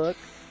have to look.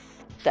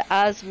 The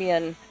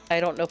osmium, I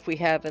don't know if we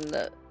have in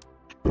the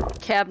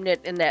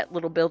cabinet in that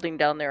little building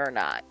down there or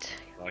not.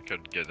 I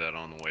could get that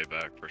on the way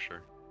back for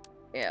sure.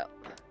 Yeah.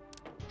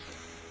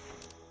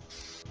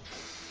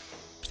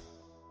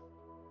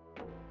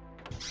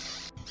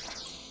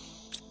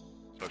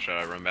 So should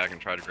I run back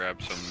and try to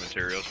grab some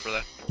materials for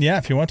that? Yeah,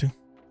 if you want to.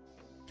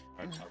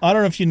 Alright. I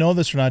don't know if you know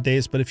this or not,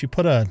 Days, but if you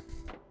put an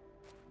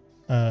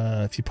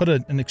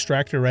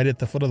extractor right at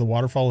the foot of the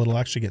waterfall, it'll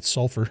actually get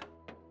sulfur.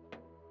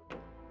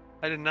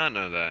 I did not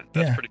know that.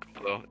 That's Yeah. pretty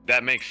cool though.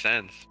 That makes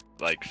sense,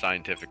 like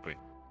scientifically.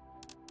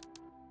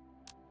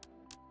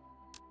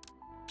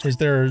 Is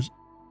there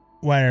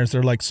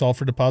like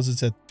sulfur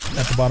deposits at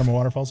the bottom of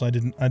waterfalls? I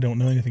don't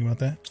know anything about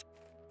that.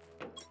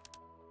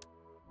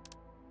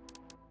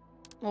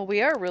 Well,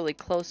 we are really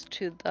close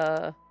to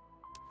the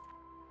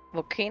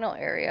volcano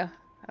area.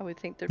 I would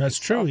think there'd That's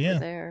be true, sulfur yeah.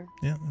 there.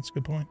 Yeah, that's a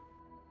good point.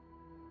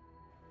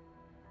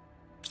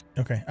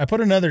 Okay, I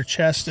put another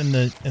chest in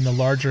the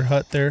larger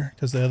hut there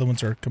because the other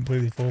ones are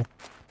completely full.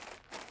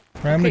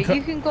 Right, Okay,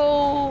 you can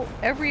go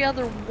every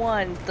other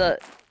one. The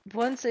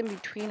ones in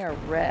between are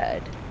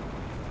red.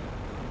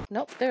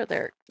 Nope, they're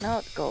there. Now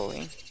it's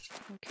going.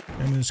 Okay.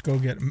 I'm gonna just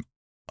go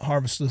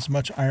harvest as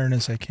much iron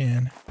as I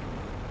can.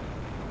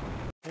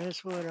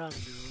 That's what I'm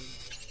doing.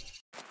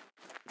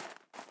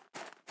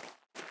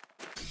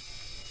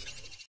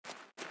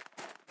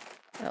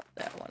 Nope,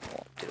 that one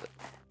won't do it.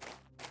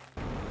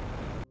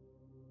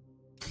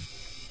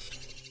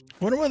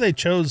 I wonder why they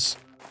chose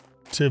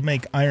to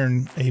make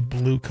iron a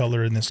blue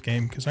color in this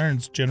game, because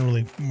iron's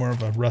generally more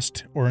of a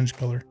rust orange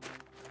color.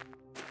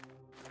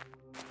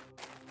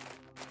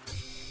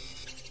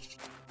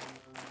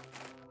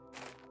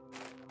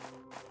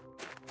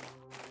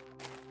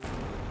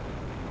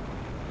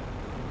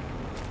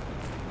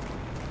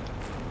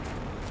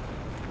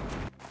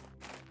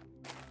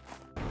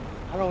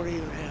 I don't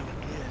even have a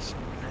guess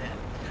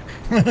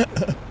for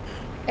that.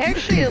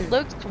 Actually, it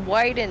looks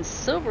white and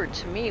silver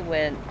to me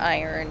when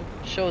iron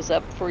shows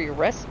up for your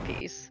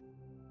recipes.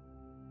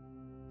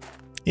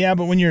 Yeah,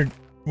 but when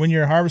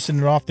you're harvesting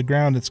it off the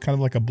ground, it's kind of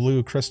like a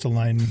blue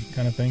crystalline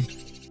kind of thing.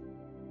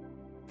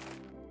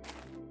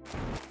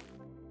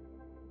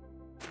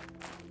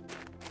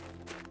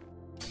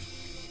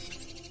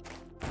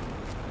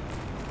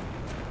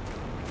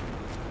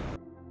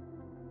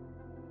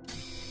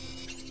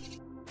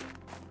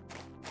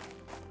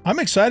 I'm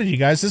excited, you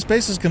guys. This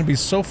base is going to be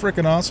so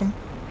freaking awesome.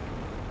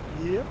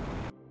 Yep.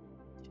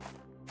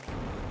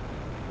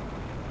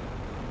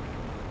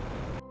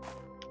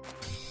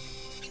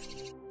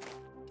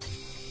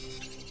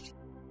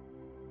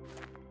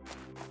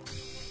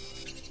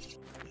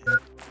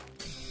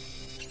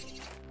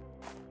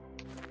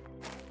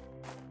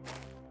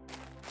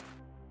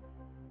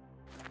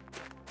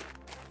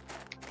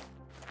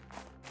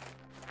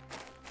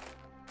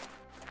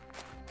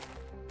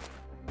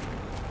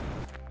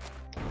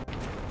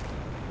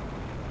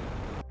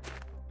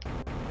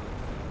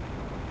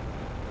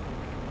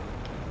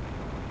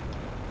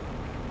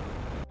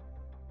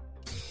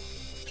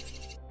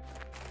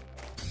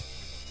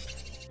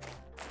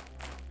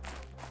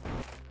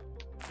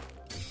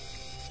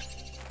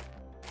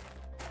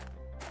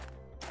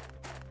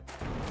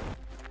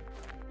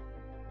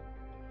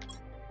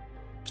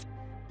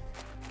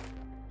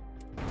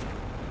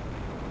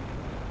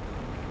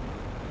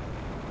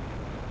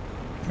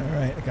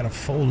 Alright, I got a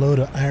full load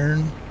of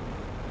iron.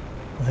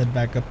 We'll head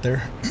back up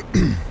there.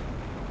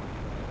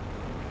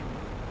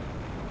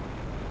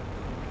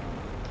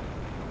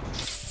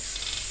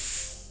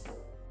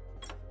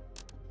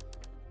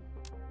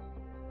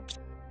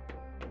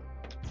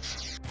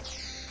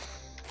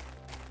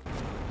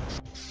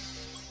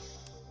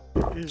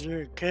 Is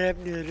there a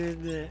cabinet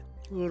in that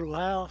little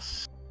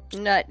house?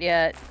 Not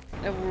yet.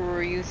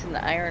 We're using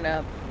the iron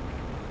up.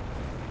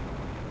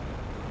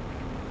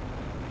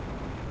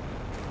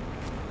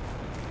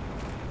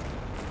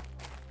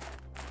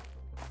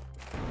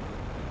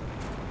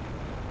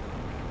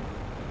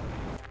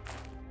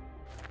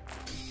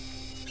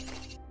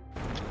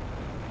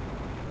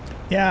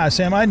 Yeah,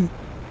 Sam,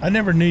 I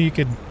never knew you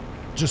could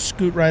just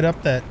scoot right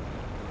up that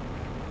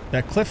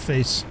cliff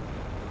face.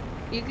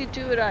 You could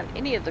do it on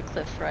any of the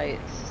cliff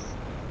rights.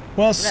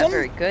 Well, I'm not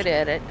very good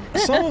at it.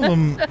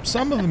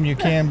 some of them you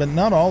can, but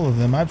not all of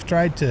them. I've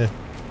tried to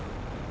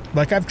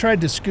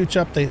scooch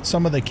up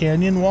some of the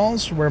canyon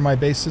walls where my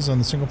base is on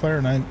the single player,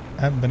 and I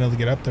haven't been able to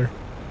get up there.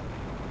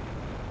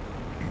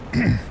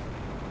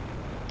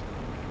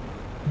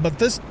 But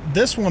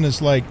this one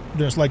is like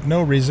there's like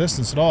no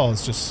resistance at all.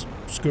 It's just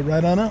scoot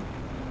right on up.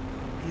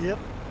 Yep.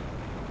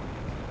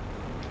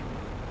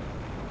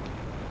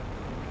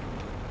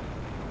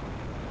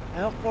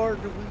 How far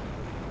do we...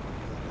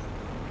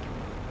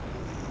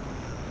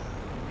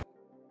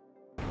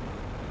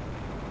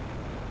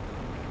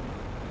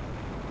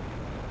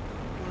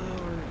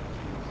 Where are you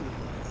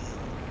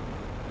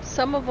going?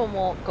 Some of them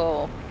won't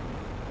go.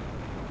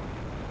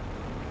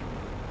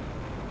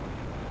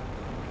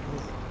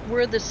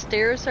 Where the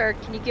stairs are,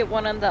 can you get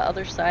one on the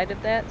other side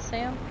of that,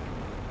 Sam?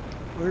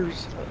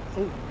 Where's...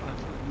 Oh, I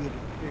forget it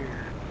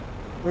there.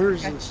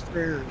 Where's the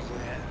stairs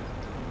at?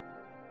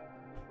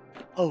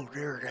 Oh,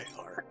 there they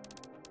are.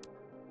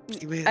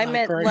 You mean I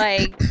meant right?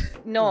 like,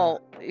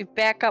 no,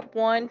 back up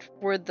one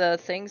where the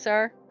things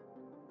are.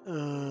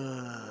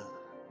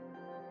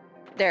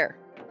 There.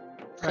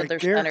 So Right they're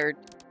there? centered.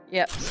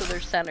 Yep, so they're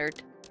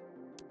centered.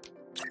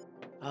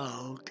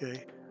 Oh,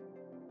 okay.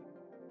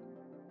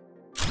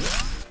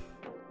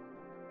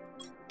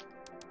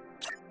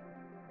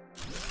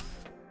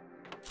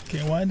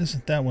 Okay, why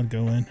doesn't that one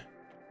go in?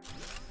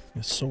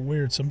 It's so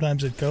weird.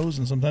 Sometimes it goes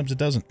and sometimes it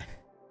doesn't.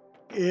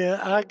 Yeah,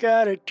 I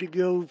got it to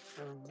go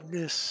from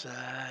this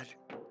side.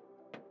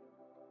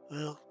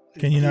 Well, it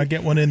Can you not did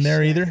get for one a in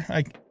there second.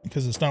 either?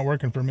 Because it's not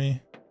working for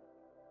me.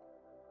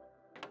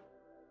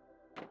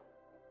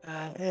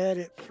 I had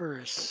it for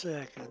a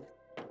second.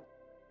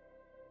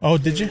 Oh,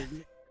 did you?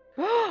 and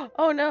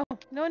Oh no.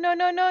 No, no,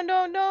 no, no,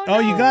 no, no, Oh,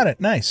 you no. got it.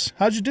 Nice.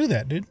 How'd you do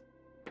that, dude?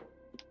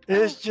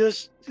 It's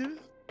just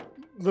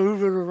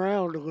moving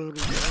around a little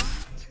bit.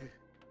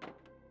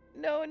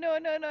 No, no,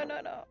 no, no,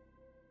 no, no.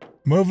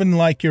 Moving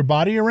like your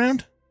body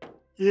around?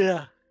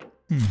 Yeah,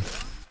 Hmm.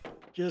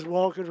 just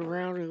walking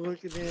around and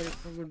looking at it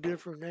from a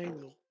different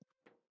angle.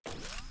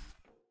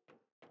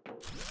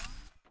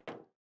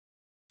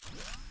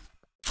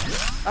 Okay,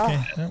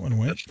 Oh, that one The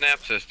went. snap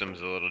system's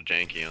a little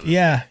janky on this.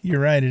 Yeah, you're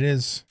right. It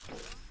is.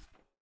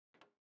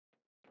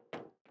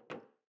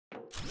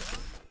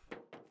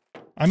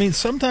 I mean,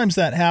 sometimes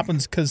that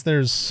happens because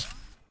there's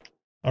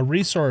a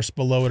resource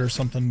below it or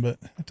something, but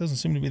it doesn't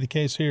seem to be the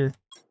case here.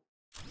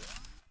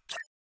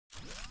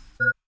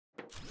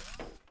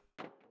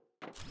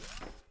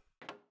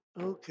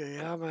 Okay,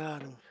 I'm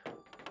out of.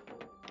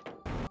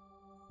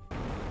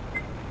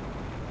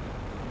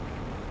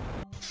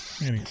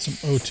 I'm gonna get some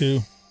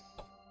O2.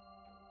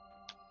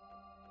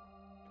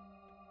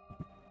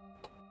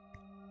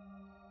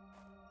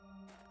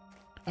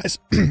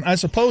 I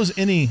suppose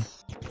any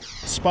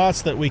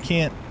spots that we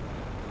can't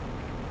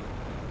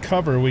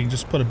cover, we can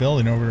just put a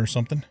building over it or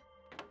something.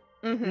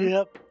 mm-hmm.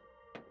 Yep.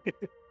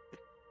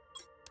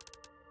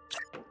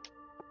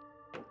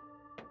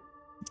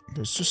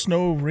 There's just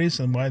no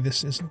reason why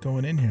this isn't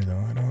going in here, though.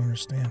 I don't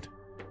understand.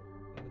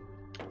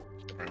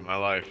 Story of my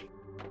life.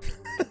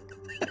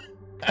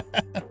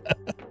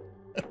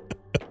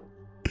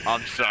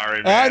 I'm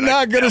sorry, man. I'm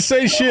not gonna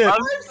say shit. I'm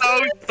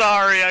so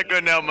sorry. I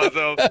couldn't help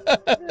myself.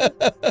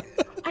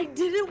 I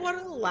didn't want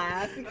to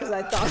laugh because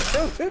I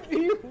thought it would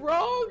be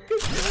wrong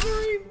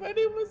considering, but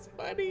it was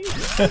funny.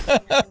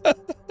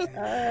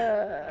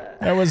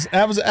 That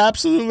was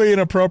absolutely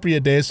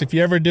inappropriate, Dace. If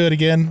you ever do it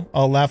again,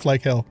 I'll laugh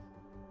like hell.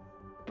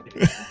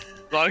 As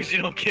long as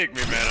you don't kick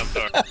me, man. I'm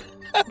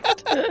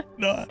sorry.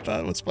 No, I thought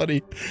it was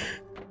funny.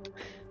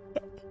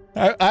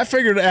 I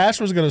figured Ash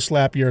was gonna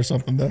slap you or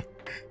something, though.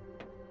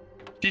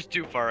 She's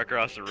too far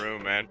across the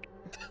room, man.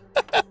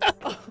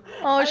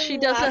 Oh, she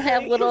doesn't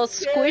have little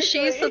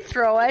squishies to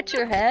throw at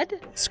your head?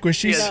 She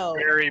Squishies? has No.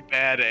 very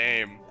bad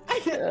aim.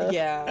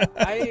 Yeah,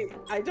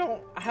 I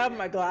don't have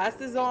my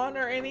glasses on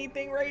or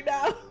anything right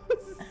now,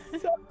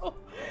 so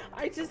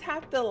I just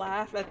have to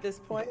laugh at this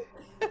point.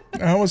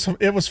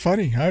 It was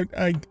funny.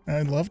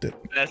 I loved it.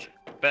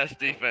 Best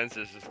defense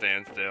is to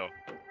stand still.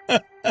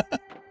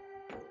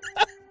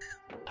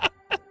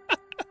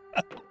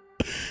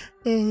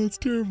 Oh, that's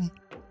terrible.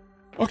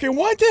 Okay,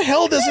 why the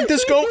hell doesn't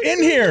this go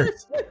in here?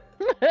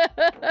 Okay,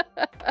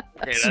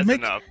 that's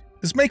enough.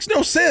 This makes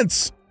no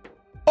sense.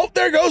 Oh,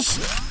 there it goes.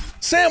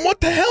 Sam, what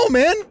the hell,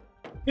 man?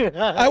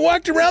 I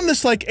walked around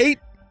this like eight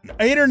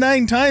or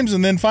nine times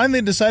and then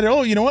finally decided,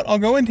 oh, you know what? I'll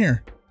go in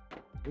here.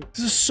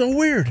 This is so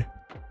weird.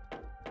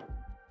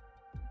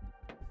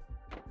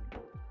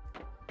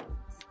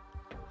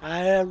 I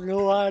have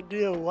no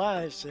idea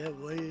why it's that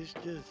way. It's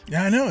just.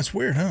 Yeah, I know. It's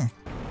weird, huh?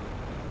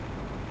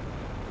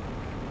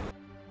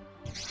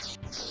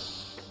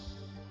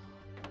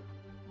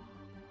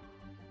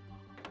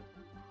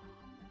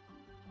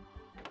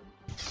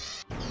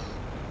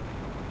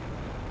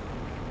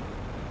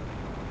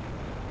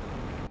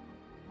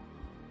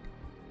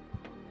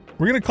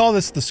 We're going to call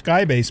this the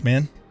Sky Base,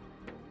 man.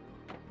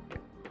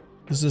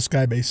 This is a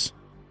Sky Base.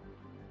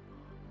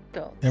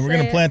 Don't And we're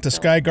going say to plant a it,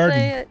 Sky don't Garden.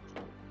 say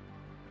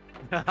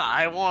it.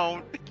 I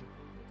won't.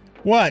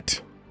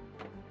 What?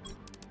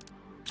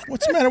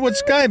 What's the matter with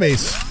Sky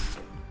Base?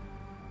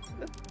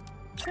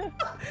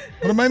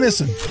 What am I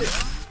missing?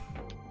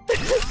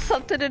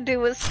 Something to do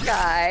with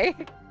Sky.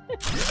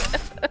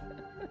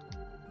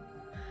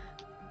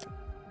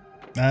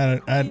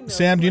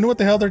 Sam, do you know what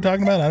the hell they're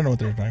talking about? I don't know what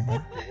they're talking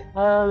about.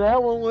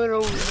 That one went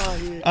over my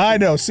head. I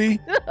know, see?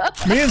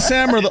 Me and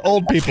Sam are the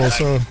old people,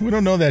 so we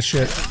don't know that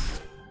shit.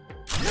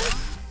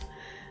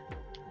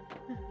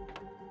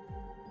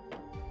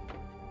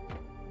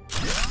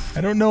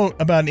 I don't know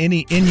about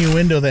any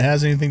innuendo that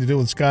has anything to do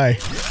with Sky.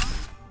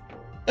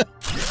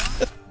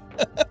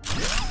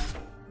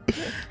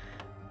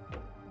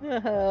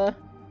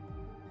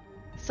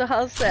 So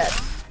how's that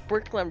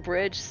Brooklyn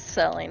Bridge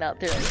selling out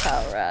there in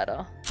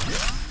Colorado?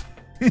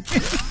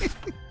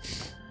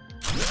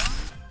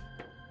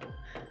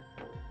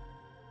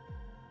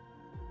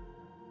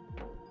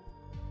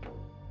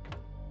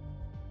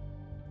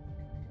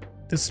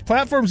 This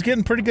platform's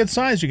getting pretty good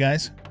size, you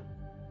guys.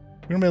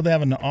 We're gonna be able to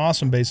have an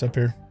awesome base up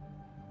here.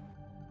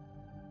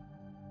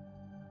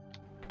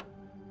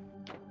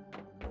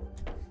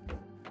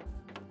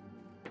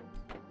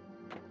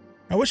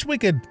 I wish we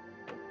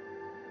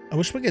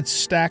could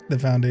stack the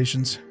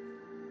foundations.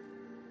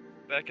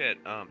 Beckett,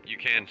 you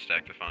can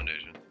stack the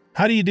foundation.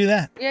 How do you do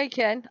that? Yeah, you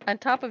can. On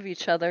top of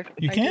each other.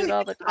 You I can? do it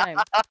all the time.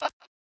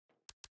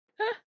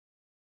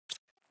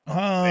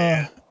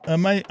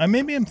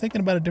 Maybe I'm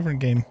thinking about a different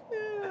game.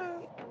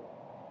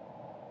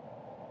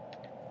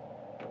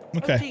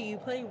 Okay. Oh, gee, you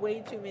play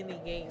way too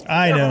many games.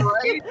 I know.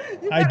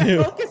 I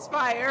do. Focus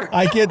fire.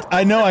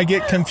 I know I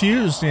get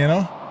confused, you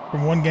know,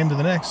 from one game to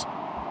the next.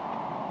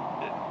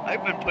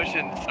 I've been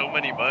pushing so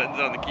many buttons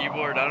on the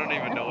keyboard, I don't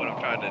even know what I'm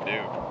trying to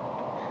do.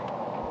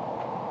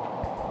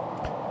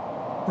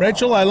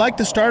 Rachel, I like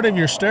the start of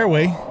your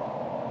stairway.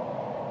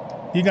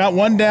 You got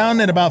one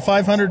down and about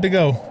 500 to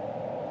go.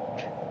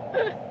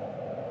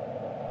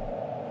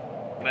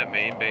 I'm at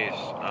main base.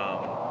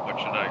 What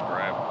should I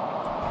grab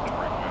to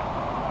bring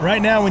with?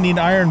 Right now, we need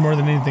iron more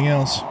than anything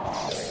else.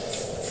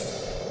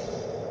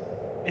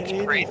 It's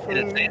crazy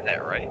to say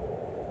that, right?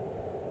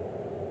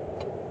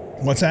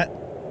 What's that?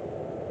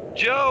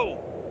 Joe!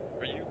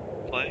 Are you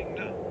playing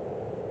now?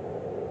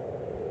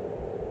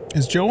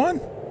 Is Joe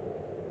on?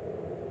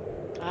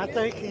 I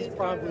think he's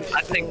probably. I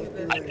think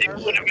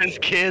one of his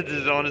kids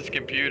is on his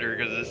computer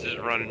because it's just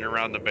running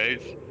around the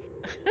base.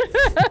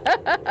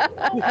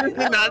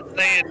 Not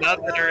saying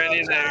nothing or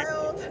anything.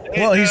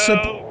 Hey, Well,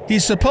 Joe.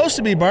 he's supposed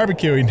to be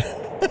barbecuing.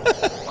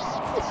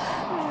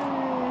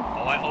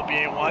 Oh, I hope he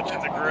ain't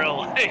watching the grill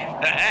like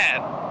that.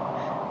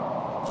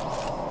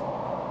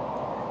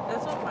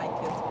 That's what my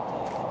kids would do.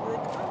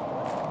 They'd be like,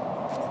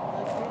 oh, just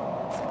look in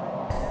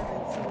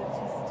and see what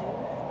she's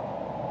doing.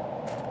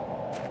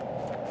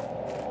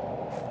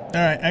 All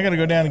right, I gotta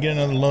go down and get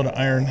another load of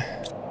iron.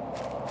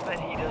 But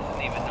he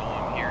doesn't even know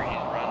I'm here.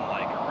 He's run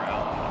like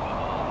around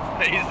all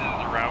the spaces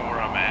around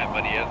where I'm at,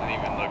 but he hasn't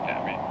even looked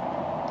at me.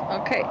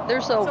 Okay,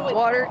 there's a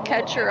water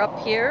catcher up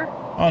here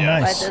Oh, Yeah.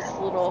 nice. by this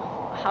little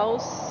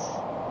house.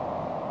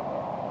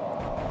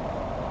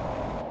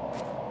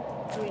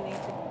 Do we need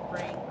to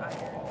bring iron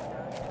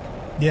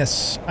now?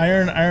 Yes,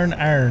 iron,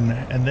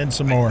 and then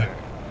some more.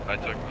 I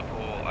took the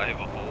whole. I have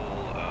a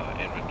whole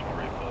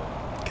inventory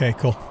full. Okay,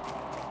 cool.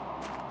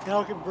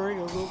 Y'all can bring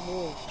a little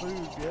more food.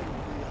 That would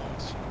be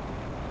awesome.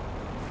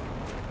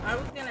 I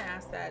was gonna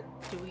ask that.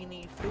 Do we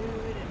need food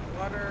and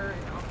water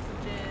and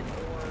oxygen,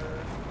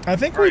 or I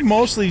think we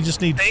mostly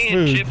just need Staying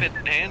food shipping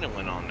and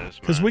handling on this.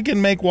 because man. we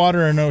can make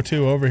water and O2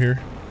 over here.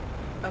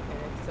 okay?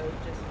 So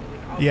just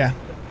food. Yeah.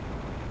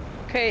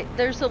 Okay,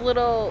 there's a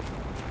little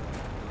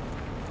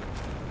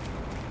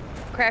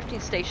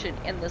crafting station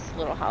in this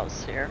little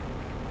house here.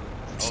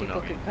 Oh, People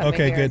no. can come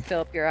Okay, in here good. and fill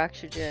up your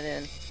oxygen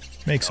and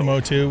Make some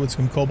O2 with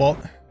some cobalt.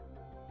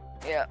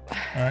 yeah.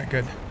 All right,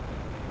 good.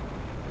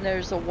 And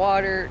there's a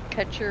water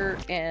catcher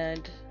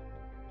and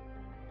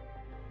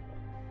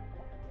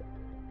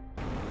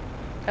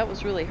that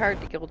was really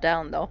hard to go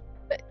down though.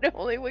 It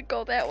only would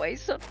go that way,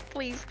 so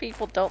please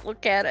people don't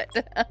look at it.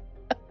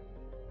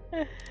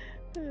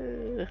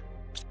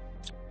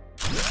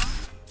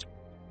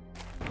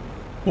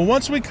 Well,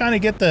 once we kind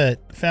of get the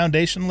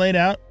foundation laid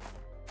out,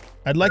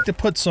 I'd like to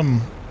put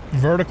some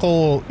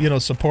vertical, you know,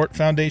 support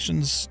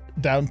foundations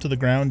down to the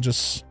ground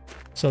just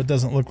so it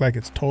doesn't look like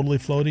it's totally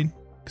floating,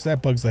 because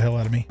that bugs the hell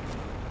out of me.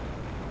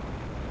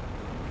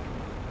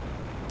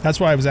 That's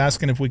why I was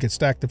asking if we could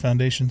stack the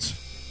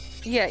foundations.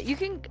 Yeah, you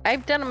can.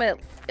 I've done them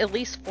at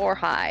least 4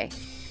 high.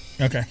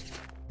 Okay.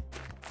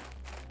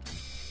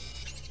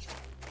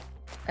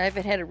 I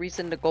haven't had a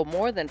reason to go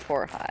more than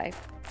 4 high.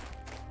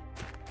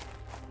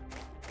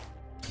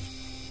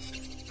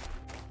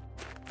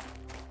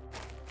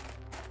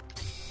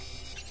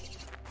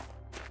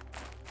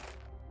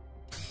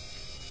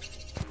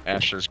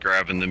 Asher's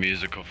grabbing the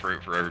musical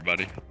fruit for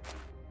everybody.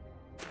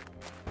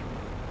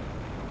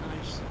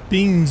 Nice.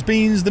 Beans,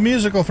 beans, the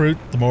musical fruit.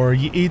 The more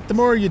you eat, the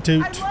more you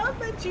toot. I love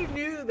that you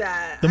knew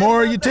that. The I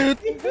more love you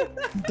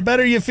that. the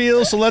better you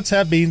feel, so let's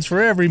have beans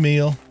for every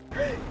meal.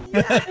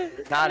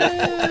 Not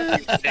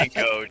as think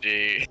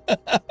OG.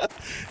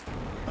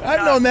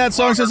 I've known that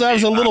song since I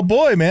was a little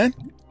boy, man.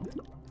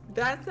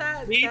 That's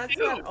that. Me That's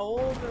too. that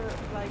old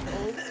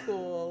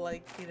school,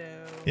 like, you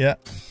know. Yeah.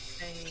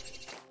 Thing.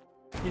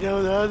 You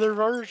know the other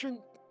version?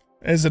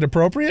 Is it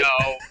appropriate?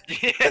 No.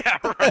 Yeah,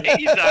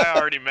 right. I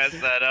already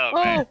messed that up,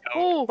 man.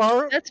 Oh, No.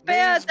 oh, that's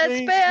bad. That's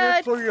Beans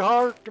bad. good for your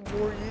heart. The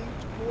more you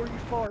eat, the more you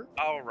fart.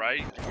 All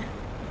right.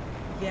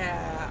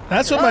 Yeah.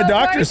 That's what my Why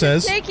doctor is it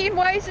says. shaking?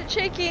 Why is it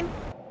shaking?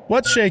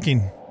 What's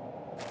shaking?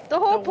 The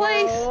whole The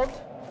place. world.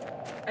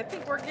 I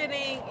think we're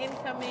getting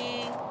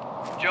incoming.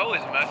 Joe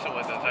is messing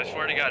with us. I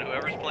swear to God,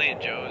 whoever's playing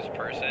Joe's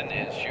person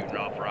is shooting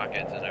off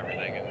rockets and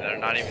everything, and they're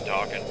not even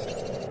talking.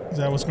 Is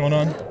that what's going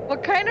on?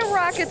 What kind of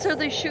rockets are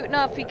they shooting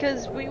off?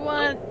 Because we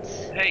want.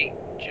 Hey,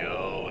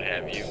 Joe,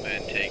 have you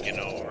been taken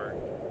over?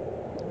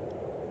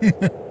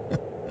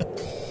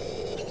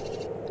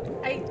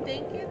 I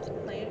think it's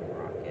plant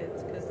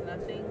rockets because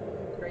nothing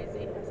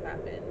crazy has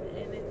happened,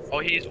 and it's. Oh,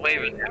 he's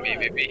waving at me.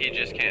 Maybe he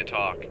just can't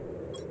talk.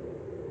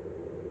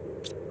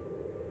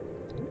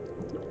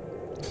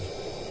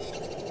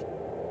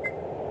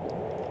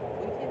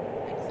 We can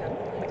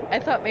accept it. I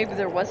thought maybe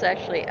there was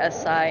actually a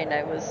sign.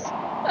 I was.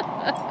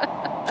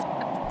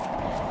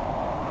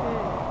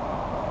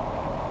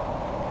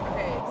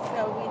 Okay, so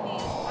we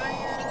need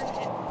iron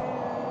and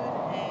food,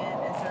 and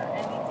is there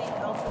anything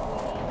else that we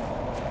need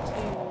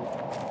to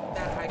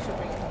that I should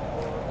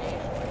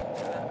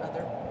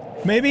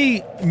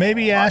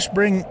Maybe Ash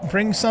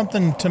bring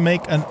something to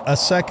make a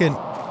second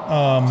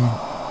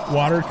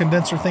water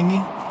condenser thingy.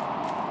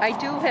 I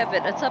do have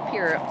it. It's up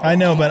here. I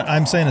know, but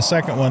I'm saying a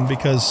second one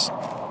because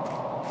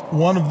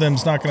one of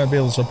them's not going to be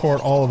able to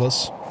support all of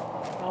us.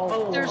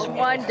 Oh, There's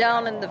one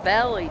down in the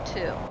valley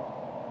too.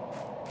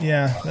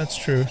 Yeah, that's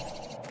true.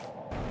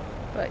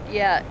 But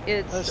yeah,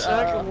 it's the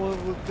second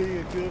one would be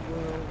a good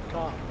one on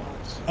top.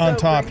 Also. On So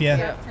top, bring yeah.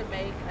 me up to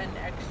make an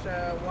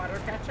extra water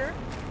catcher.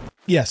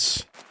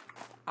 Yes.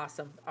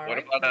 Awesome. All What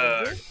right. about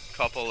a Thank you.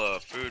 couple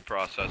of food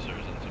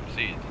processors and some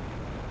seeds?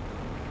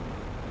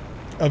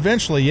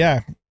 Eventually,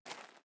 yeah.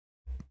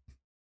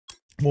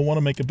 We'll want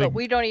to make a big. but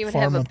we don't even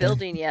farm have a up there.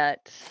 building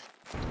yet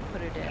to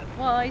put it in.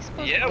 Well, I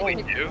suppose Yeah, we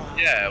could- do.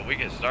 Yeah, we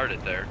can start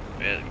it there.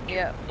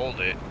 Yeah. Hold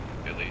it,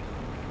 at least.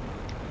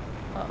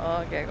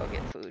 I gotta go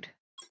get food.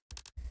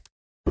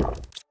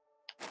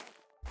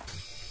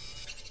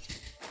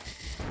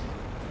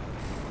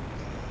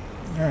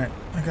 All right,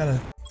 I got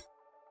a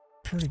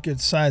pretty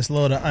good sized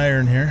load of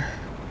iron here.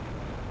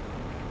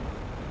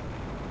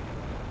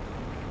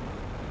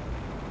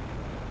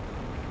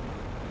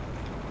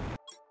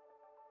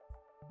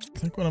 I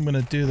think what I'm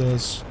gonna do though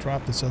is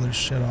drop this other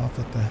shit off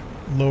at the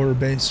lower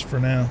base for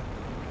now.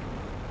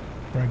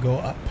 Before I go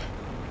up.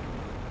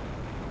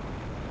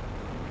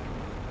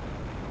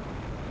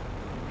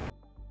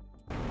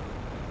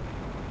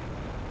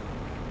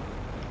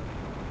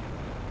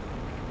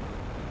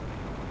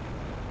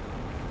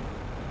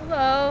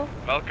 Hello.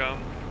 Welcome.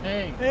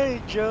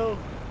 Hey, Joe.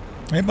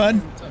 Hey,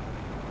 bud.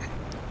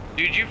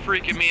 Dude, you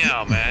freaking me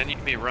out, man. You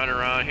be running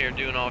around here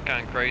doing all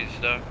kind of crazy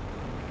stuff.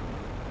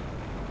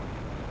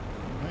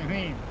 What do you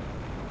mean?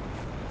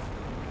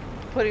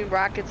 Putting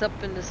rockets up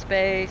into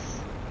space.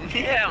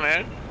 Yeah,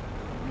 man.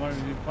 What to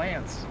do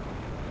plants?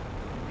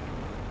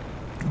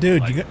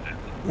 Dude, Like you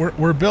got,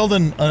 we're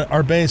building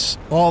our base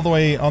all the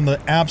way on the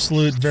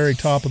absolute very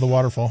top of the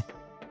waterfall.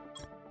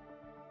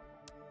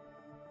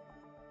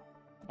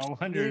 I You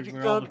wonder need to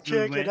where all the come food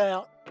check went. it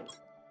out.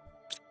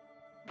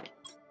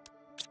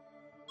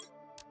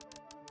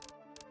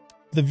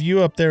 The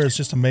view up there is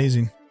just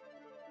amazing.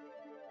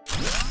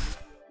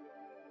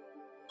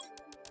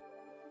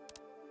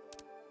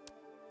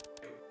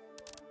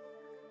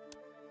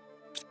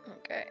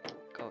 Okay,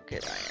 go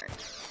get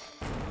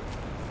iron.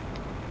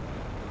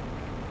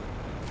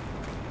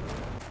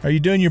 Are you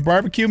doing your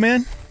barbecue,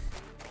 man?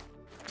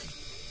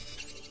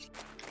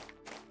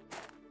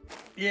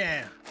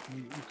 Yeah,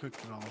 you cooked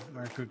it all.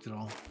 Or cooked it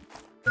all.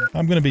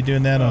 I'm gonna be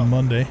doing that on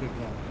Monday Cooked it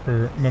all.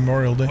 for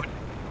Memorial Day.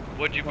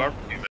 What'd you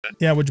barbecue, man?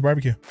 Yeah, what'd you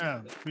barbecue?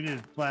 Oh, we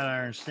did flat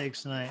iron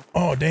steaks tonight.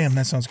 Oh, damn,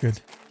 that sounds good.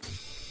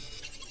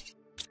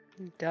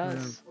 It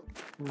does.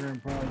 We're gonna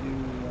probably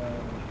do.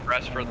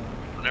 Press for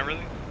and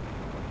everything?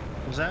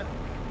 Was that?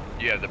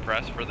 You have the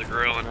press for the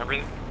grill and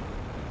everything?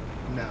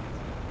 No.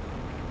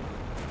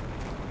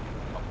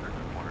 Oh, there's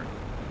a corner.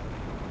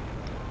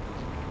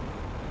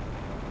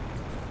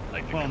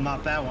 Like the Well,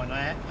 not that one.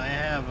 I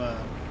have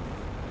a.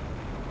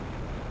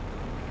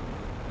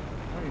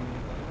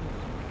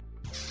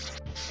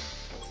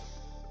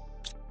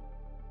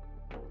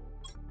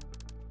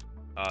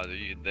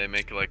 they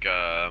make like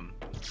a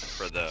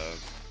for the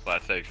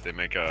flat steaks. They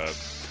make a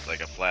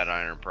like a flat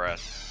iron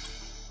press.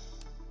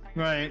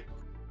 Right.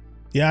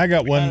 Yeah, I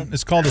got one.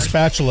 It's called a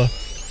spatula.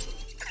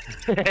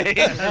 Exactly.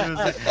 I know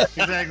what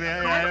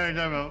you're talking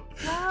about.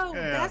 No,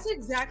 Yeah. that's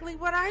exactly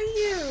what I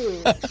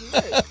use.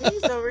 Look,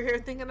 he's over here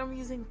thinking I'm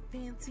using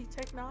fancy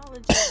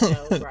technology.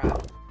 No,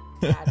 bro.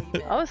 Not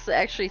even. I was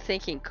actually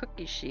thinking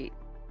cookie sheet.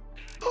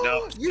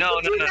 No, You no,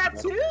 can no, do no, that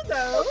no. too,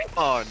 though.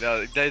 Oh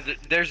no,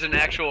 there's an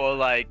actual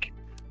like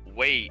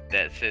weight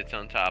that sits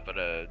on top of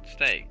the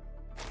steak.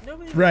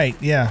 Nobody Right,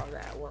 knows yeah. how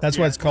that works. That's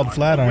why it's called the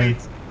flat iron.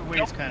 The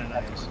weight's kind of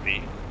nice.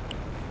 Me.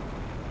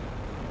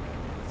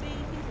 See, he's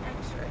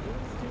extra. He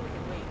was doing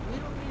the weight. We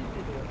don't need to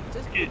do the weight.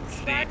 Just put It's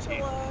the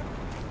spatula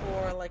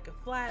or like a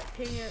flat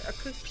pan, a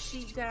cookie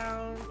sheet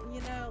down.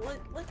 You know,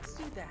 let's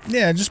do that.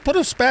 Yeah, just put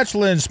a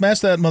spatula in and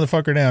smash that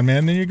motherfucker down,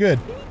 man, then you're good.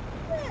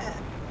 Yeah.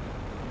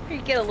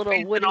 You get a little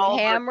Wasting wooden all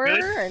the hammer good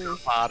and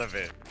stuff out of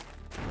it.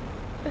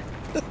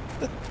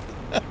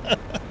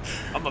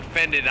 I'm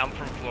offended. I'm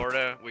from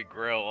Florida. We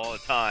grill all the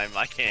time.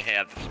 I can't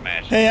have the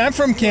smash. Hey, I'm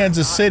from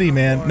Kansas City,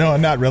 man. No,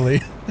 I'm not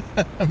really.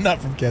 I'm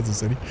not from Kansas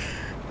City.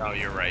 No,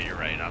 you're right. You're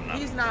right. I'm not.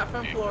 He's not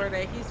from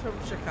Florida. He's from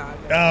Chicago.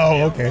 Oh,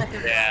 Don't okay. let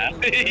him Yeah. lie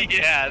to you.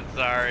 Yeah.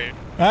 Sorry.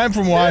 I'm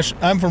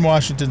from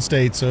Washington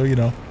State, so you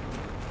know,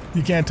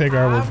 you can't take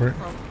our word I'm for it.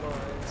 from Florida.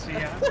 See,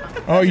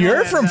 Oh, you know,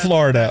 you're that- from that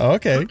Florida.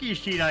 Okay. Cookie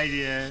sheet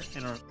idea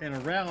in a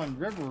round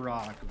river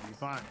rock would be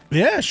fine.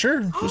 Yeah,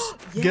 sure. Just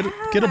get a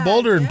Yeah,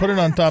 boulder and put it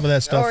on top of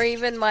that stuff. or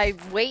even my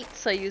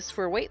weights I use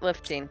for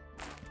weightlifting.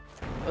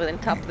 On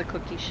top of the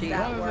cookie sheet.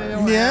 That Well, works. they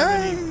don't have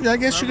Yeah, any I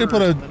guess you could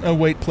put rubber or something. a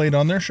weight plate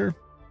on there, sure.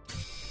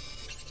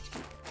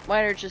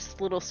 Mine are just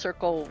little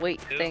circle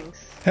weight things.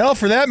 Hell,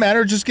 for that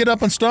matter, just get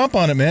up and stomp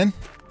on it, man.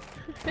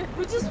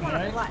 We just want to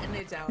Right? flatten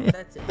it down.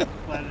 That's it.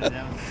 Flatten it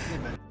down a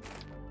little bit.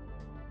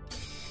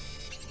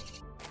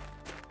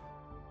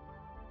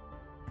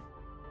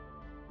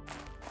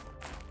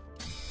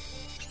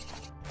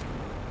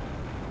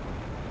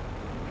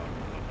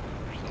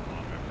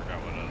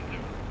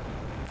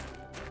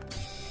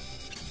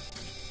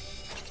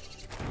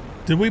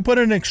 Did we put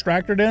an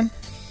extractor down?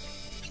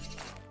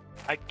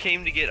 I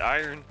came to get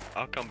iron.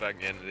 I'll come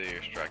back into the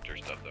extractor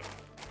stuff though.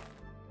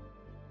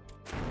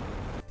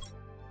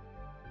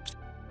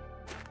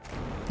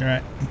 All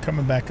right, I'm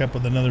coming back up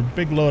with another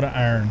big load of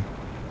iron.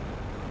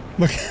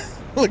 Look,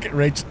 look at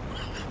Rachel.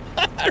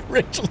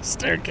 Rachel's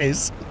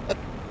staircase.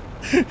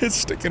 It's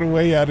sticking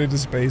way out into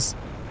space.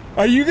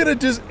 Are you gonna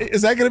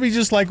is that gonna be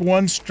just like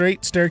one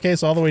straight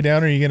staircase all the way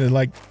down, or are you gonna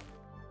like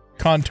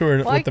contour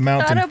it with the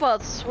mountain? I thought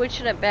about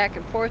switching it back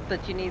and forth,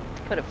 but you need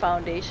to put a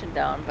foundation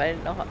down, but I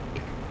didn't know how.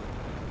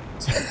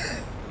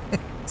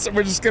 So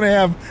we're just gonna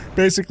have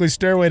basically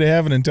Stairway to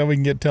Heaven until we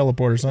can get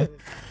teleporters, huh?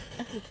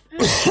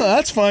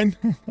 That's fine.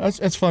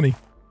 That's funny.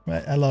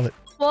 I love it.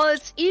 Well,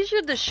 it's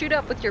easier to shoot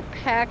up with your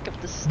pack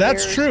of the stairs.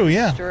 That's true,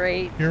 yeah.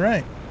 Straight. You're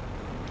right.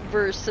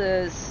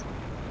 Versus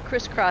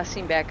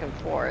crisscrossing back and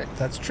forth.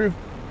 That's true.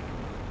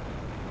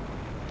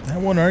 I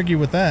won't argue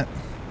with that.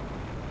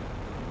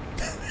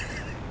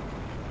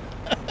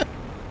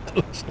 That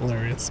looks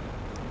hilarious.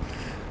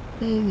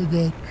 Oh my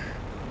god.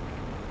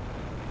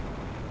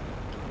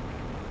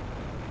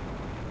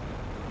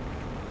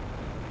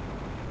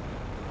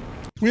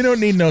 We don't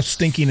need no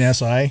stinking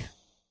SI.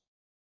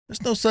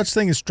 There's no such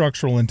thing as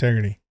structural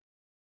integrity.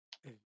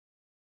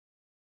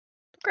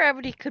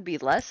 Gravity could be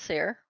less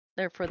there.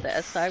 Therefore,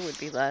 the SI would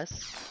be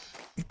less.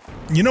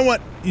 You know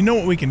what? You know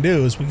what we can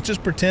do is we can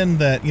just pretend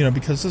that, you know,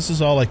 because this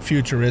is all like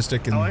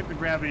futuristic I and like the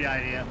gravity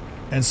idea.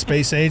 and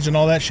space age and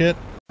all that shit.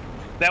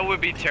 That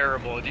would be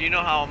terrible. Do you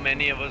know how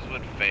many of us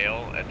would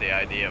fail at the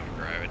idea of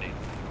gravity?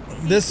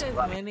 This, He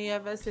says many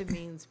of us, it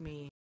means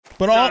me.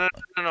 but all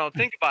No.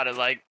 Think about it.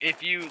 Like,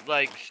 if you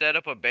like set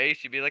up a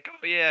base, you'd be like,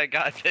 "Oh yeah, I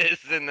got this,"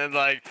 and then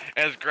like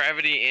as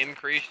gravity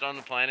increased on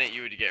the planet,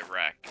 you would get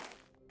wrecked.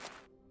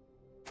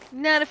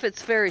 Not if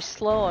it's very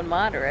slow and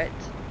moderate.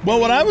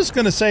 well, what I was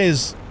gonna say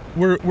is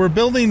we're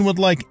building with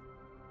like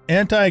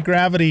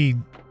anti-gravity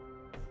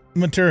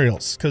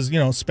materials because you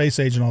know space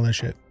age and all that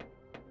shit.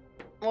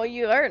 Well,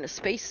 you are in a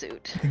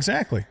spacesuit.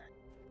 Exactly.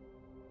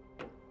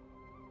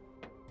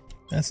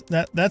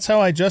 That's how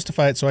I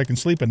justify it so I can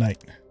sleep at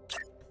night.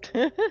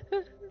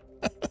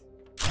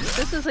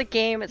 This is a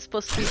game. It's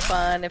supposed to be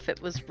fun. If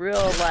it was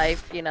real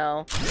life, you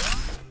know,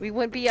 we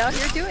wouldn't be out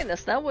here doing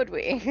this, now would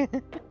we?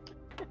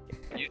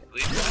 You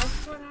sleep.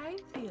 That's what I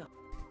feel.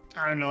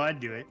 I don't know. I'd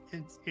do it.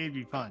 It'd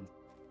be fun.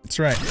 That's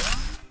right.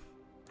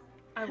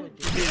 I would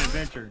do It'd be an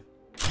adventure.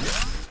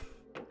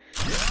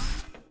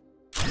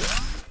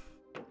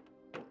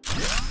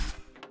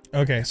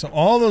 Okay, so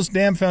all those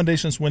damn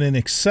foundations went in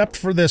except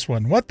for this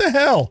one. What the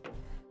hell?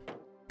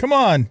 Come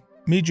on,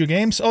 Miju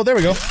Games. Oh, there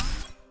we go.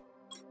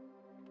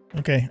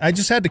 Okay, I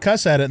just had to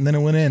cuss at it and then it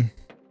went in.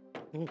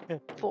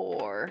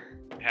 4.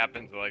 It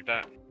happens like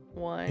that.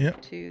 1,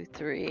 Yep. 2,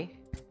 3.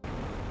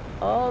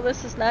 Oh,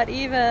 this is not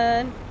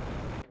even.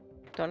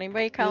 Don't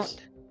anybody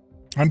count.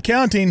 I'm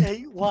counting.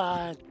 8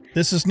 wide.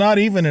 This is not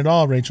even at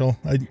all, Rachel.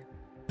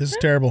 This is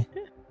terrible.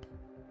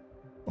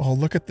 Oh,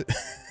 look at the...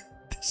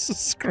 This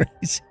is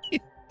crazy.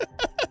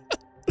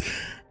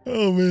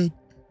 Oh, man.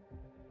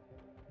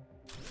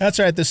 That's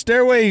right. The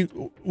stairway...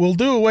 We'll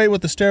do away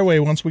with the stairway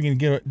once we can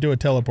do a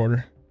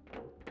teleporter.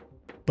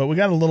 But we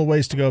got a little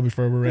ways to go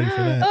before we're ready for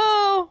that.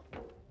 Oh!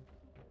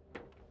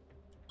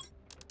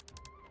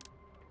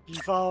 You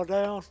fall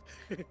down.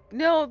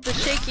 No, the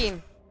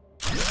shaking.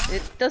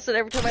 It does it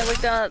every time I look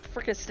down at the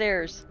frickin'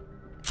 stairs.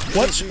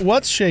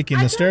 What's shaking?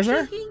 The stairs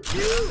are?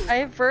 I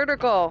have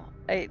vertigo.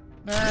 It's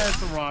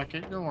a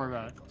rocket. Don't worry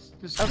about it.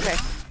 Just Okay.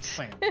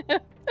 plan.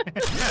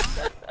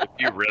 If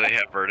you really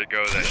have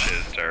vertigo, that shit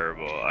is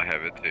terrible. I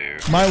have it too.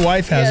 My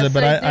wife has Yes, it,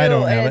 but I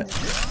don't have and it.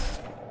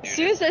 As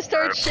soon as I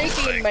start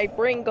shaking, my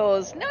brain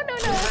goes, no,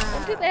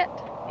 don't do that.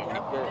 If you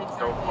get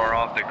so far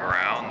off the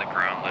ground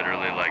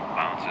literally like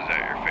bounces at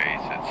your face.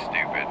 It's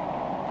stupid.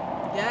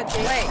 Yeah,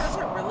 Jason Wait.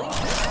 wasn't really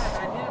bad.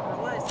 I didn't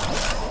realize how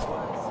bad it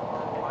was for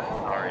a while.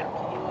 Sorry.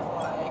 But he was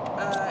like,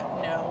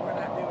 no, we're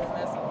not doing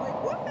this. I'm like,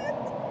 what?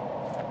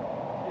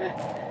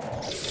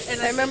 And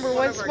I remember think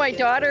one once of our my kids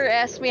daughter did.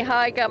 asked me how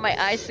I got my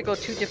eyes to go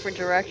 2 different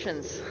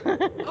directions.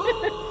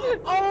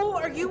 Oh,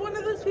 are you one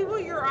of those people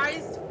your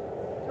eyes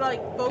like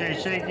Okay,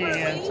 focus shaky again.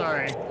 differently?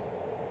 Sorry.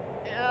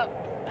 Yep.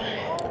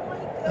 Oh my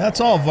god.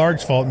 That's all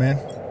Varg's fault, man.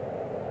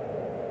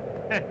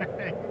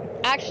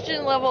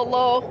 Oxygen level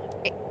low.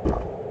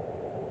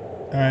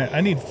 All right, I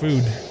need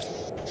food.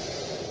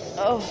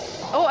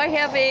 Oh, I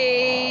have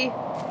a.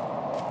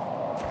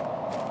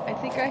 I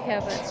think I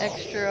have an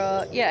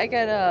extra. Yeah, I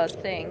got a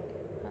thing.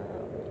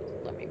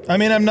 Let me. I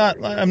mean, I'm not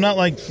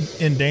like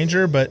in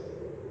danger, but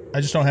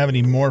I just don't have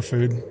any more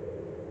food.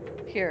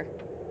 Here.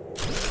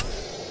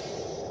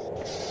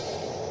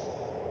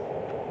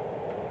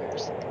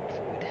 Where's the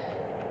food?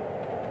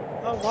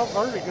 Oh, my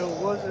vertigo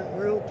wasn't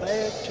real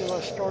bad till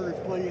I started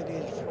playing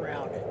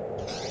Enshrouded.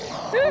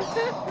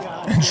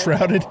 God,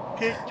 Enshrouded.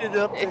 Kicked it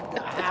up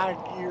into high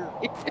gear.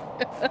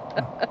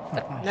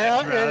 Now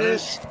it Enshrouded?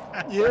 is,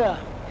 yeah.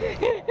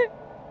 It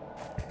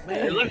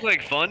Man, looks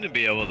like fun to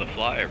be able to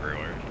fly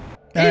everywhere.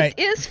 All right,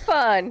 It is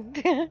fun.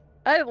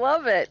 I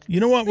love it. You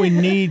know what we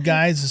need,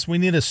 guys, is we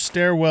need a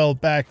stairwell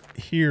back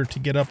here to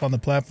get up on the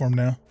platform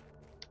now.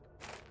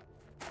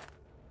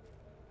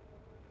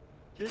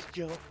 Just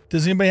jump.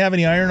 Does anybody have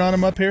any iron on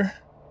them up here?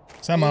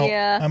 'Cause I'm out.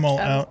 Yeah, I'm all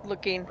out.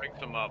 Looking. Bring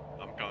some up.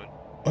 I'm coming.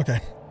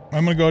 Okay.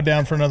 I'm going to go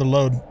down for another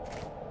load.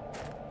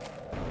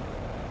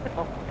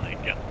 Oh my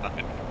god.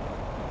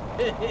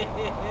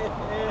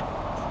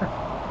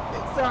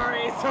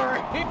 Sorry.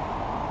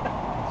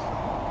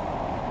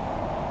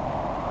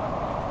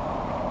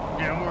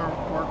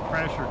 Yeah, we're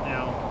pressured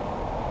now.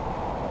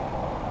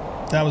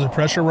 That was a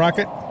pressure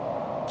rocket?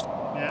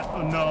 Yeah.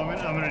 Oh no,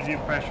 I'm gonna do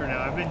pressure now.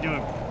 I've been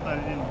doing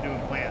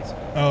plants.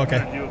 Oh, okay.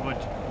 I'm gonna do a bunch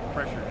of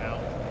pressure now.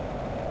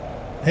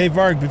 Hey,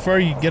 Varg, before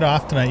you get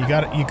off tonight, you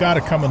got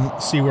to come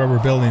and see where we're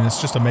building. It's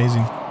just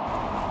amazing.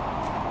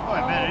 Oh,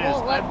 I bet it is.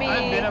 won't let I've me-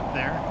 been up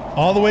there.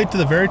 All the way to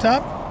the very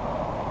top?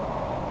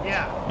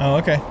 Yeah. Oh,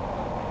 okay.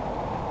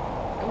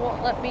 It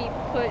won't let me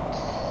put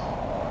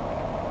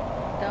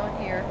down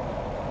here.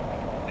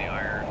 The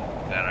iron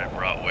that I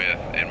brought with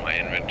in my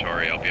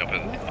inventory. I'll be up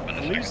in At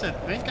a least second.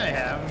 I think I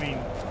have. I mean,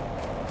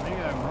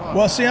 maybe I'm wrong.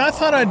 Well, see, I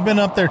thought I'd been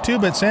up there too,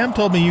 but Sam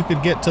told me you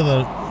could get to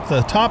the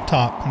top,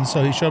 and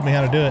so he showed me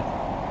how to do it.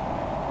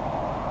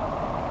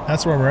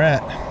 That's where we're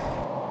at.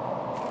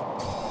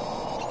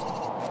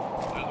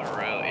 There's a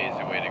real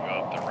easy way to go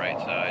up the right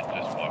side.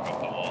 Just walk up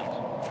the walls.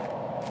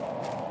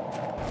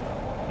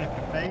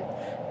 Hey,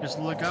 just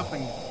look up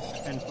and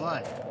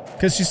fly.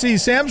 Because you see,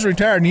 Sam's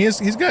retired, and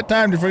he's got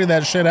time to figure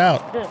that shit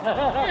out.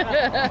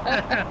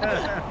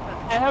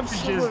 I'm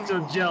just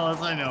so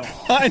jealous. I know.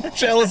 I'm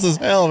jealous as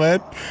hell,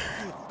 man.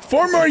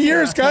 4 more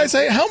years, guys.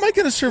 Hey, how am I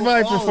going to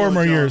survive for 4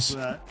 more years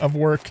of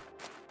work?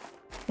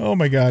 Oh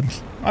my god.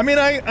 I mean,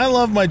 I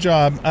love my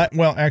job.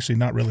 Well, actually,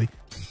 not really.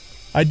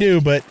 I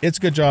do, but it's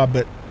a good job,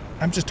 but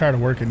I'm just tired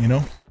of working, you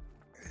know?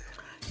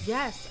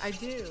 Yes, I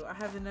do. I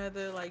have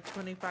another like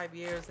 25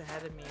 years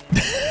ahead of me.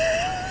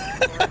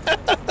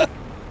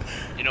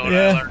 You know what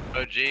Yeah. I learned,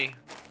 OG?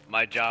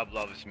 My job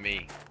loves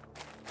me.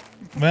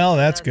 Well,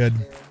 that's good.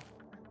 true.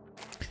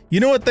 You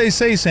know what they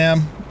say,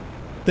 Sam?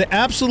 The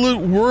absolute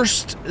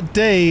worst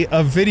day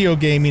of video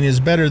gaming is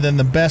better than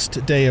the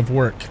best day of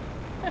work.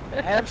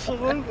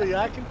 Absolutely,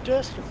 I can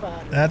testify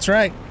to that. That's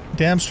right.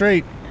 Damn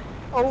straight.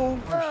 Oh,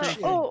 shit.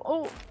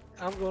 Oh,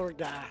 I'm gonna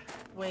die.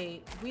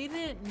 Wait, we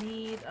didn't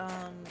need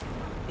the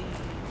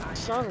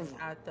Son irons of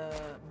a- at the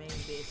main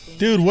base. We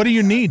Dude, what do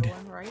you need?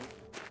 One, right?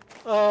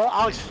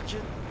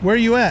 Oxygen. Where are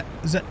you at?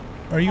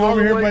 Are you all over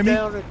the here way by me?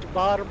 down at the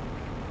bottom,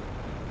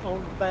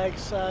 on the back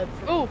side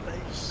from Oh, the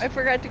base. I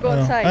forgot to go Oh,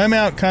 inside. I'm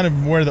out kind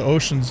of where the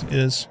oceans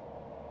is.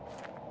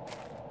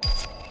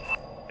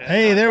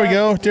 Hey, there we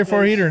go. Tier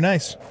 4 heater.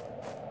 Nice.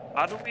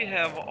 How do we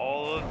have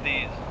all of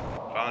these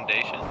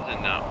foundations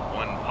and not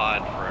one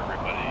pod for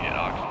everybody to get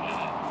oxygen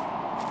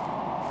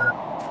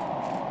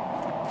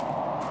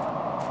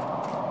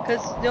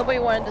Because nobody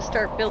wanted to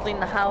start building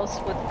the house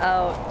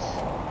without.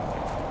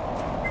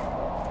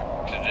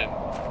 in? Oxygen.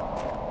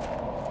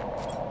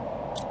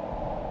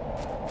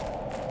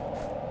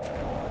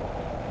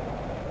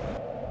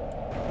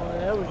 Oh,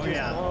 that was Oh just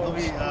yeah, all there'll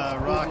be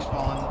rocks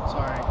falling.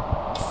 Sorry.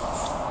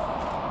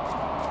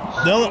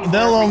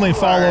 They'll only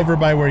fall over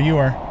by where you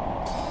are.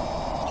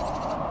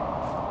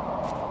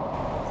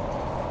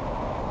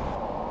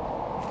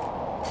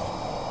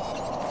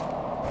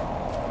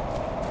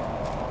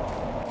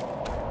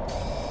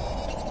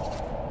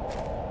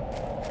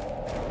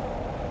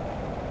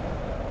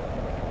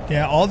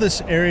 Yeah, all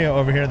this area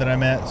over here that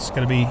I'm at is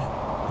going to be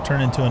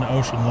turned into an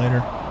ocean later.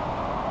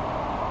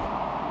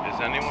 Is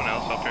anyone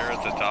else up here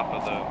at the top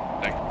of the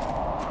thing?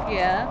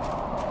 Yeah.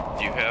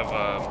 Do you have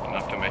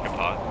enough to make a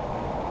pod?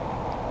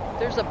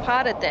 There's a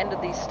pot at the end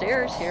of these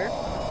stairs here.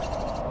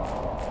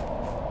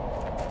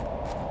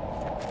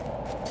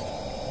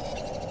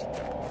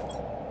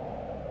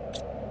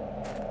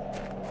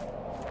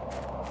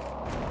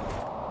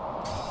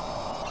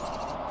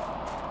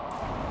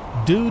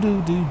 Do.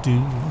 If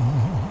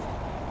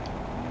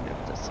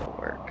this will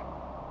work.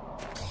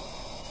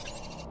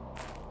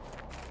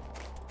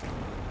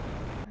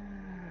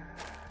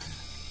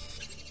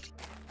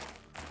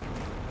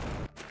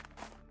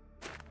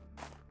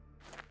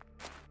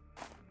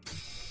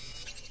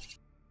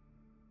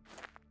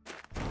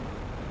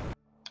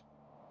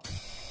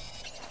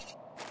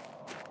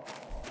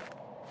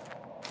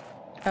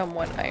 I'm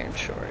 1 iron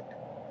short.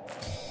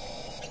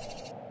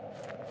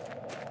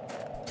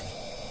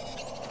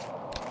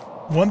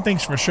 One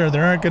thing's for sure,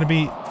 there aren't going to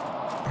be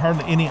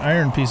hardly any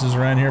iron pieces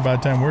around here by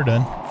the time we're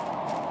done.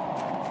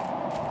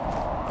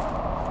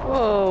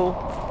 Whoa.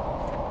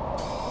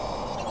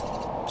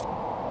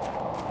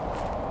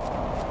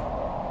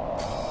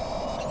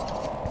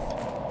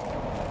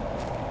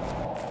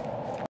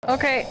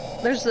 Okay,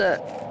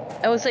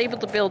 I was able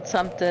to build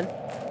something.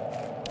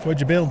 What'd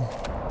you build?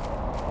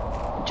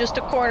 Just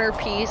a corner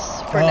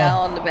piece for Oh. now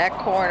on the back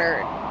corner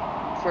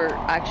for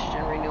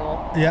oxygen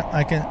renewal. Yeah,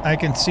 I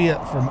can see it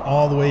from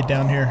all the way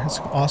down here. It's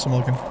awesome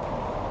looking.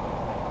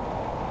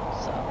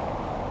 So,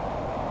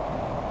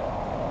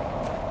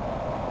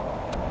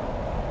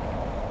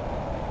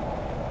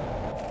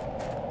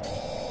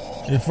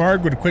 If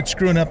Varg would quit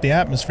screwing up the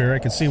atmosphere, I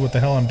could see what the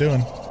hell I'm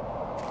doing.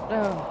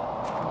 Oh.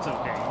 It's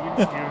okay.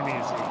 You don't need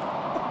to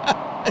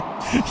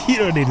see. You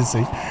don't need to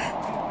see.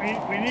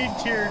 We need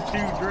tier 2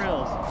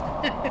 drills.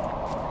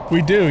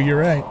 We do, you're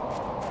right.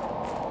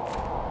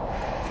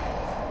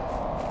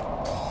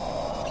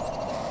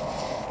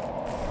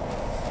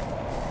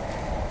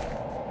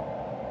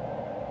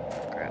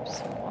 Grab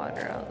some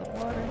water out of the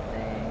water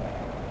thing.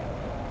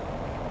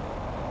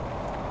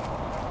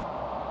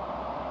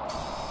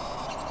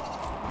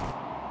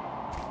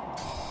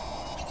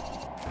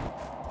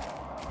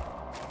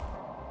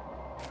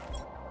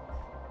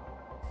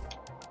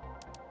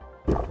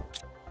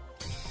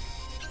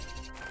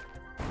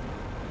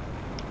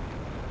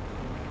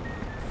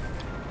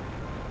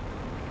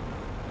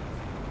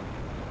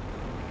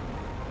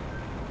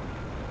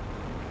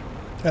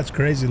 That's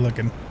crazy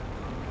looking.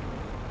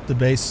 The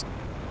base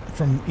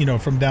from, you know,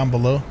 from down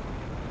below.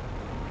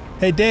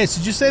 Hey, Dace,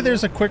 did you say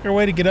there's a quicker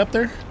way to get up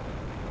there?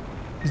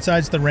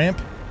 Besides the ramp?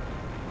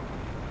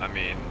 I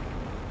mean,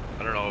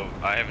 I don't know.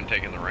 I haven't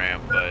taken the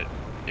ramp, but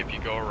if you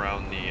go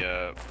around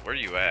the, where are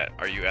you at?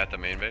 Are you at the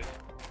main base?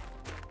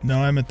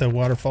 No, I'm at the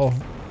waterfall,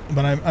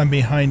 but I'm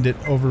behind it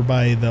over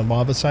by the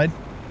lava side,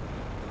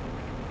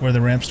 where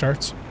the ramp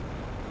starts.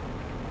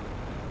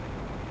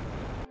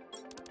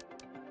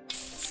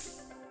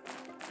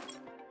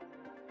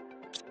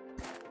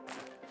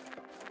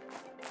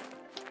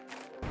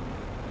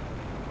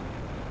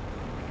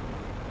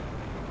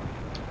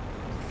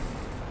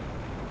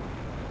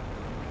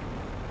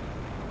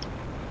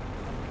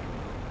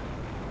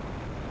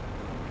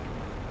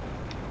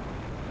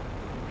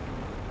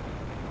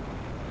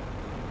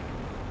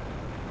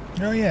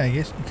 Oh yeah, I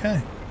guess you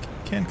can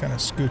kind of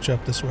scooch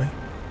up this way.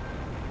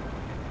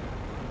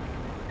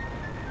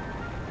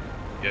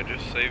 Yeah,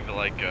 just save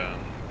like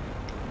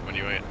when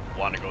you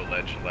want to go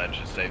ledge to ledge,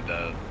 just save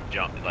the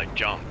jump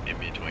in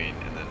between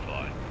and then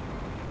fly.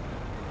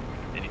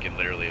 And you can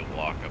literally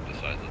walk up the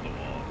sides of the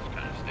wall. It's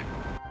kind of stupid,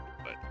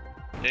 but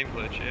game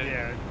glitch, yeah.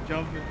 Yeah,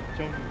 jump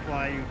and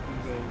fly. You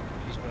can go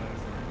just about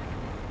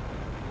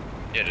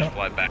everywhere. Yeah, just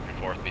fly back and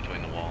forth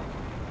between the walls.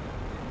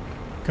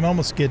 Can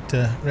almost get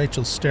to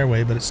Rachel's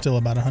stairway, but it's still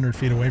about 100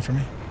 feet away from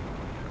me.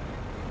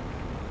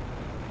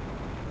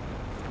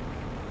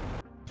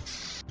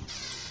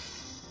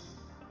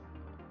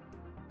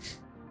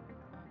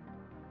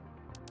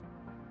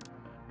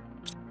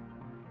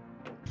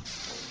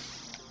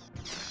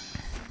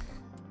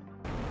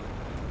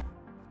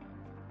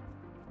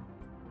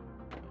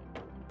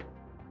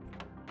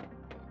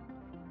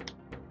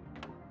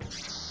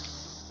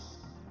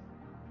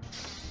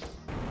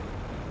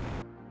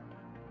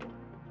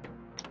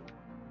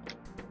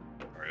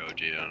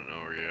 I don't know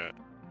where you're at.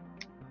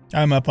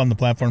 I'm up on the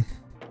platform.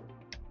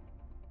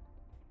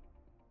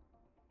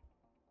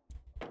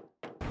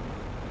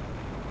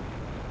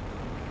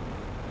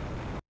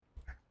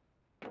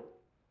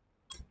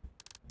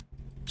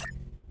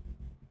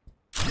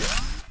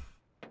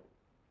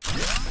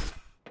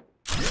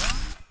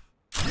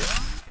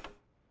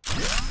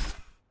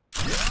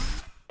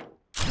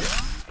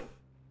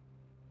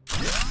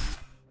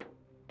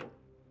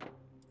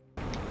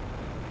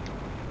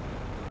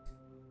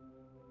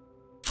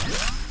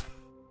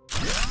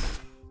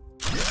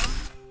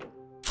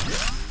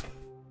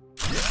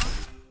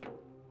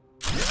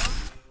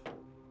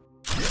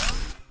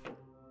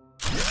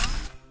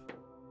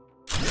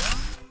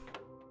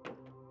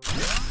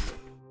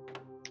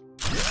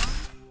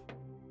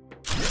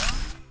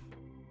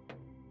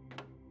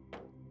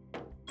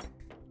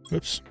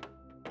 Whoops.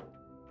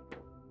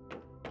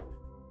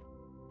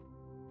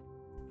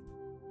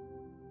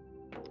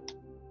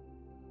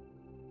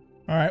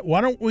 All right, why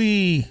don't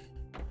we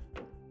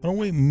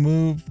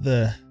move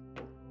the,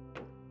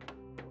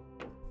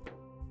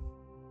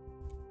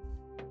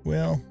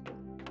 well,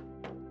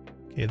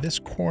 okay, this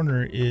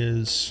corner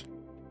is,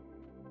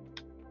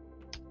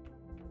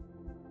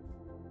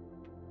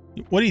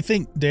 what do you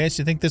think, Dash?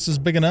 You think this is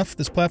big enough,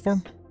 this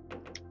platform?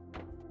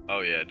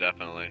 Oh yeah,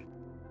 definitely.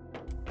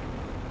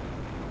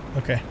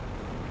 Okay.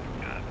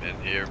 God,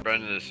 and here,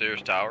 Brendan, the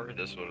Sears Tower,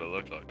 this is what it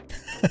looked like.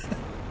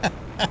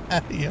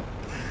 Yep.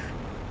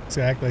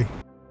 Exactly.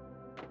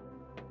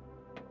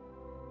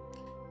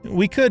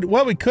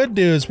 What we could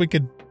do is we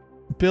could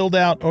build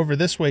out over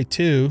this way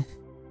too,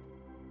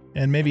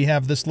 and maybe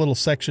have this little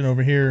section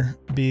over here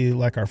be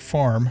like our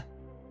farm.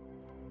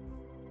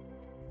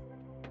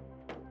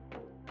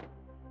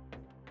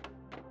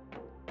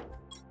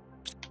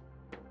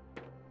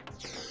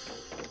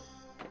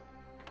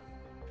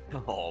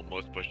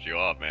 Almost pushed you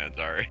off, man.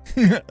 Sorry.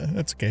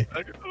 That's okay.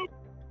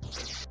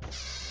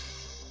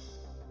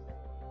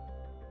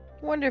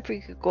 Wonder if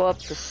we could go up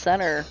the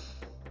center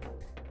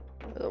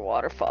of the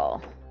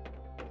waterfall.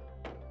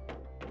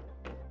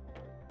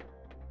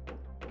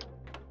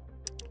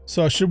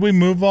 So should we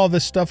move all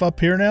this stuff up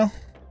here now?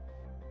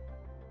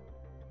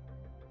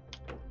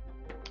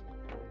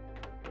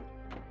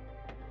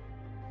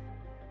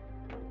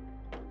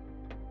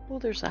 Oh,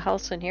 there's a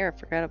house in here. I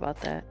forgot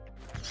about that.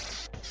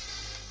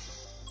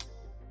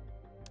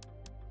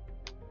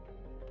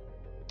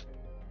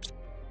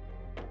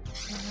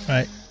 All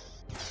right.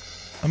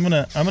 I'm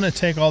gonna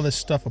take all this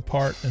stuff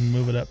apart and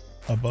move it up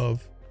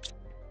above.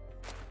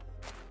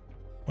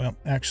 Well,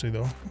 actually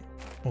though,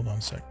 hold on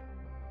a sec.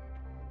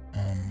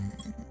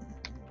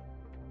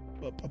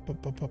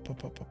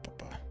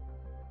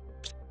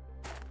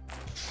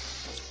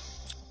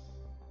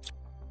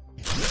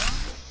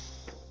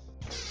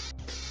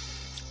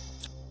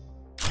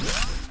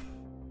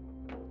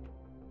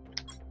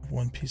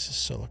 One piece of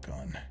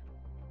silicone.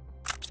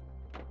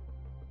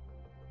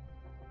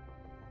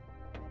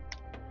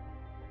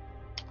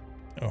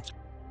 Oh. All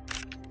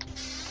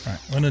right,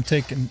 I'm gonna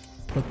take and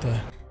put the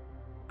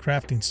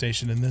crafting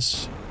station in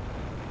this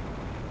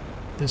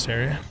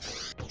area.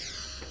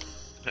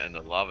 And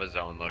the lava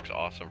zone looks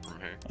awesome from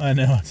here. I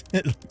know,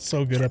 it looks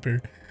so good up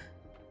here.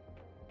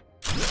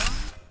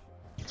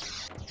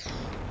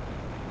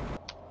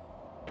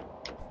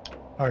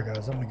 All right,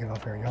 guys, I'm gonna get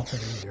off here. Y'all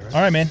take it easy, all right?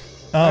 All right, man.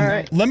 All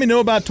right. Let me know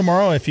about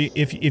tomorrow if you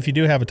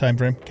do have a time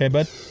frame. Okay,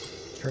 bud?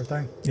 Sure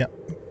thing. Yeah,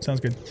 sounds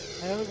good.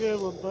 Have a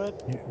good one,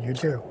 bud. You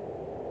too.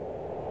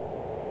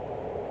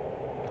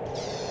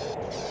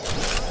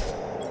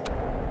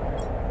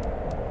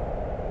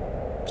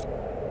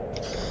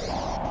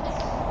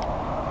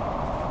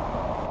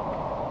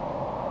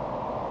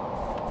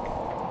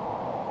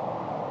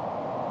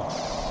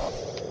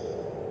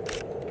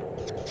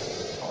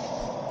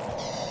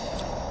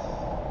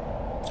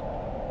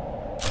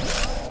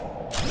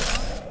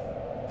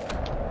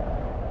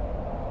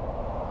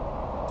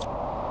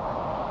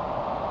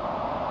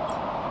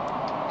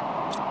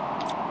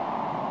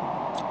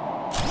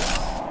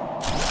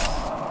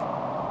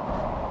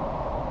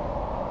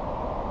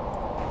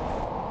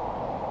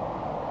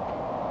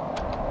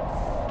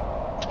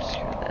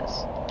 Screw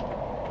this.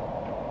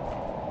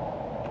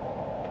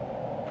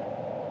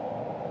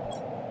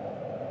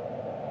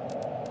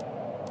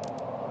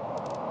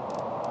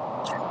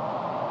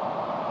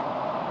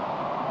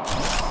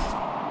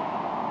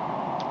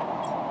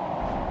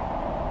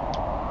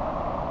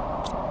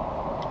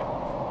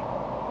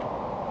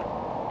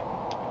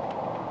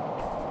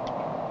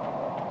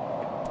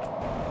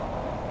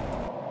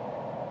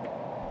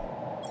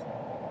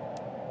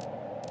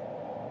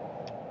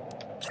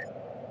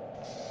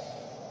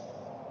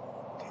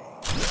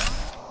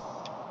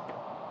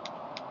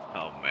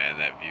 Oh man,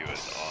 that view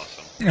is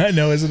awesome. I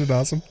know, isn't it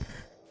awesome?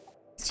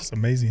 It's just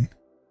amazing.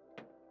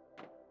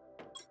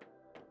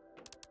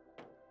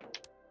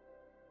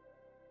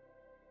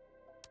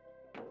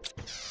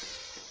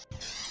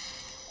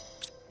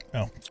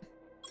 Oh,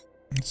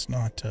 it's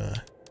not.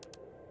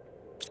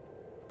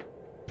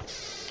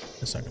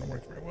 It's not going to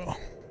work very well.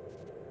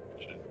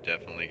 Should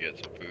definitely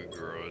get some food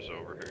grows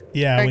over here.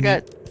 Yeah, I when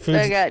got food's,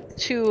 I got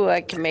 2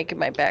 I can make in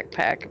my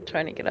backpack. I'm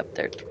trying to get up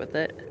there with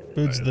it.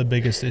 food's the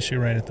biggest issue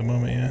right at the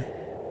moment. Yeah.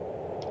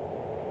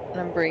 And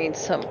I'm bringing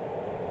some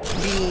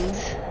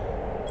beans.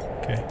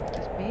 Okay.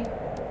 Excuse me.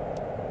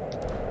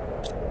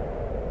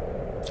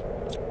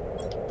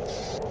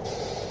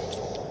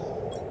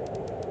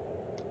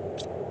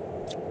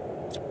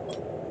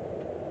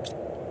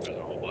 There's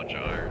a whole bunch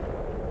of iron.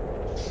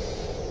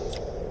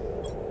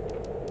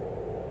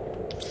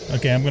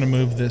 Okay, I'm going to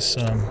move this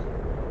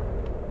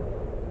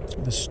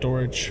this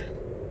storage.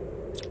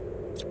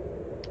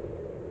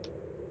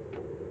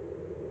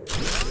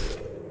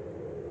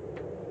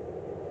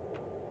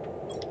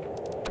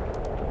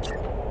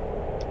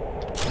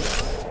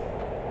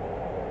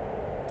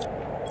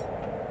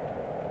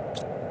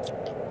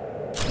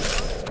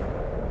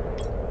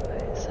 Why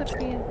is that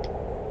being...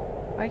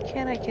 Why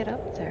can't I get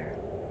up there?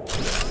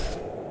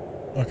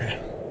 Okay.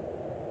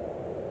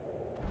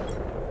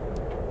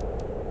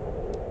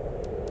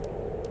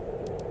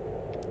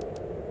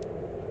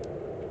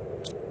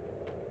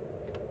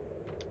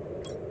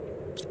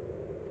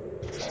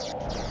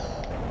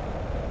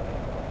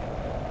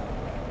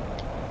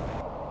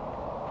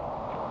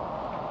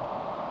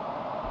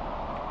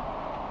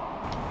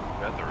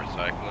 Got the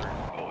recycler.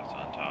 Oh, it's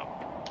on top.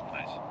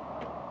 Nice.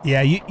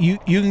 Yeah, you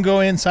can go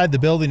inside the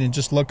building and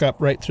just look up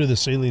right through the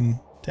ceiling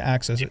to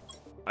access it.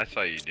 I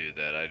saw you do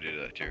that. I do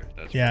that too.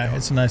 That's Yeah, pretty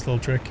it's a nice little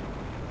trick.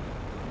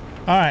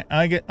 All right,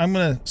 I'm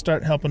gonna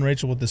start helping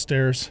Rachel with the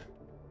stairs.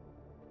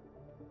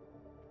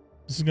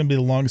 This is gonna be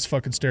the longest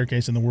fucking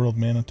staircase in the world,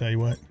 man. I'll tell you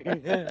what.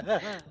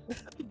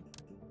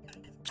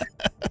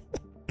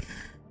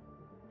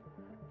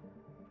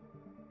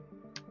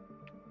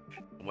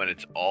 When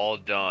it's all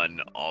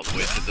done, all the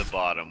way to the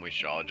bottom, we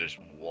should all just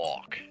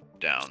walk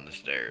down the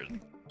stairs.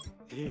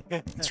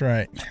 That's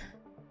right.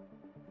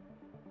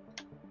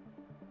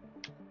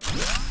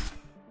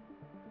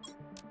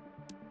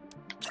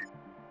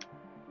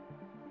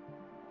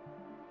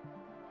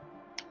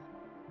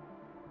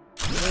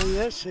 Well,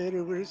 that's it.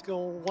 It was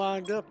going to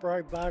wind up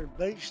right by the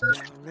base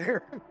down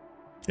there.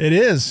 It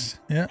is.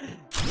 Yeah.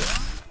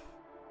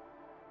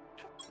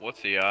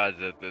 What's the odds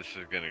that this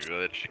is gonna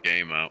glitch the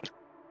game out?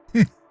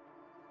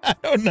 I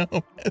don't know. I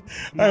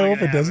Not hope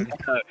gonna it doesn't.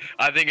 happen.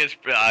 I think it's.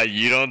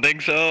 You don't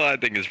think so? I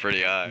think it's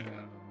pretty high.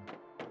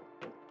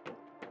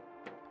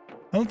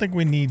 I don't think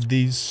we need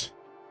these.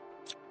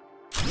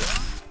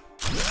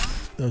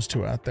 Those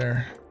two out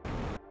there.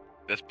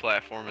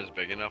 platform is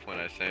big enough when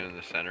I stand in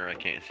the center, I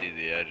can't see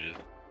the edges.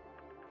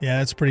 Yeah,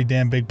 that's a pretty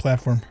damn big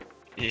platform.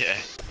 Yeah.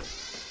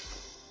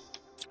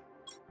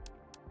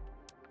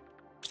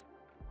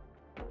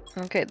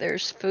 Okay,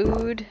 there's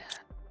food.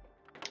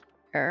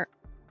 There.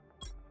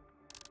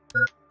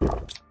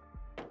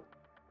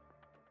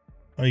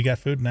 Oh, you got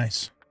food?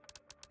 Nice.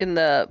 In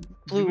the Do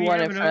blue we one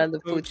have in an front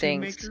of the O2 food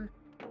things. maker?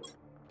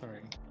 Sorry.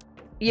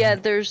 Yeah,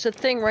 there's a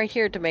thing right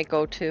here to make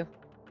O2.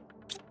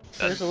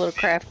 There's a little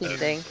crafting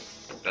thing.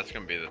 That's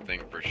gonna be the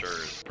thing for sure,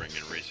 is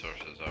bringing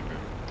resources up here.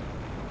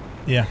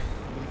 Yeah.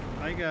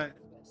 I got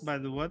by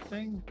the what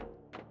thing?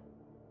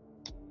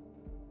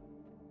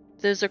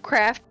 There's a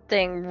craft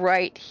thing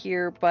right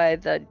here by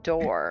the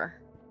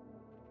door.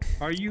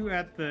 Are you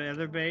at the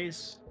other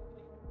base?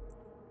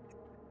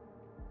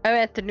 I'm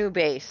at the new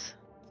base.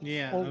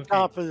 Yeah. On Okay.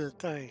 top of the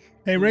thing.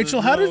 Hey, So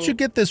Rachel, there's how did you no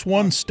get this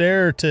one option.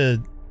 stair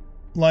to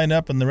line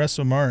up and the rest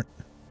of them aren't?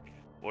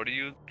 What are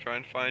you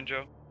trying to find,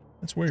 Joe?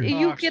 That's weird.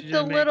 You get the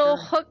Oxygen little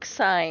maker? hook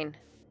sign.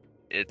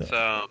 It's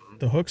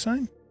The hook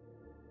sign?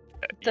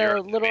 you're The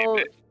at main little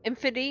base.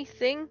 infinity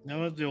thing.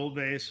 No, it's the old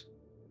base.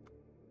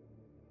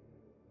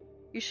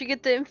 You should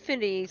get the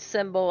infinity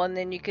symbol and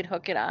then you could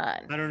hook it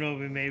on. I don't know if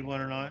we made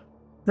one or not.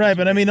 Right,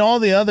 but I mean, all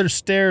the other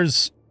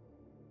stairs,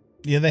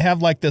 yeah, they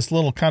have like this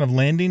little kind of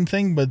landing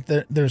thing, but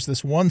there's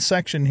this one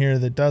section here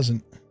that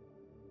doesn't.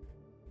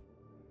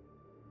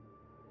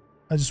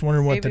 I just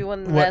wonder what Maybe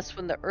when what, that's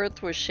when the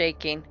earth was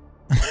shaking.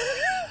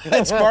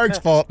 That's Mark's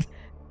fault.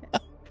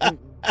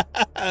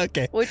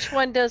 Okay. Which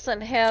one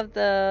doesn't have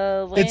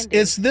the landing?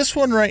 It's this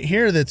one right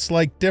here that's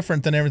like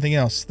different than everything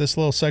else. This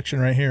little section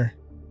right here.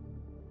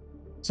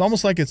 It's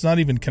almost like it's not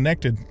even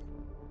connected.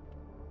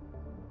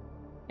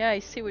 Yeah, I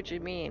see what you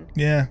mean.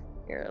 Yeah.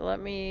 Here, let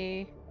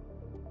me...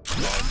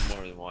 Oh, it's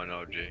more than one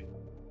OG.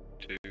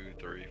 2,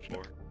 3,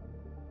 4.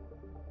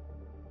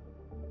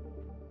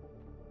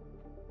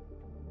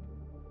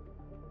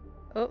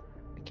 Oh,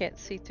 I can't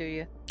see through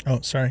you.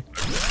 Oh, sorry.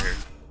 Here.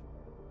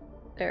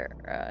 There,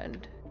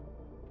 and...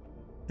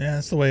 Yeah,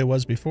 that's the way it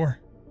was before.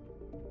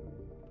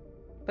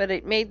 But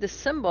it made the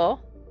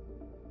symbol.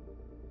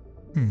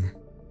 Hmm.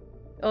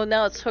 Oh,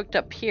 now it's hooked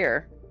up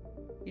here.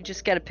 You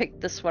just gotta pick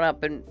this one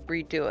up and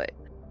redo it.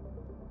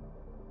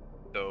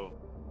 So,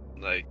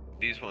 like,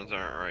 these ones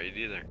aren't right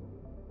either.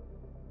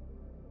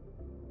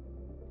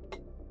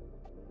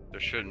 There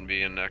shouldn't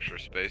be an extra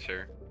space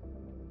here.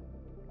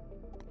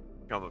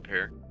 Come up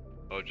here,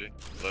 OG.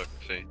 Look,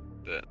 see?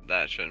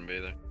 That shouldn't be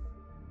there.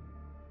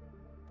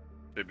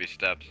 Should be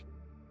steps.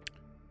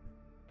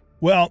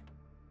 Well,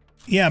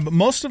 yeah, but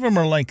most of them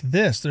are like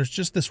this. There's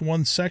just this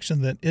one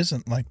section that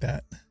isn't like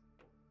that.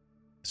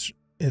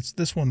 It's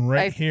this one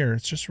right here.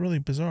 It's just really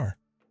bizarre.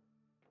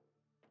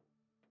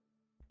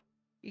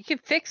 You can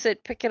fix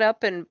it, pick it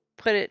up, and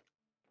put it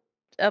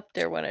up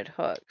there when it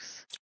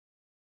hooks.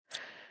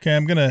 Okay,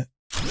 I'm gonna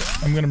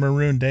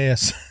maroon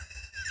Deus.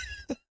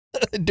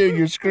 Dude,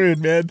 you're screwed,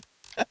 man.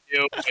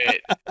 Do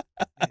it.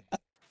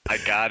 I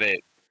got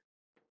it.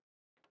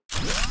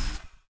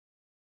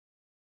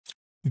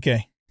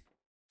 Okay.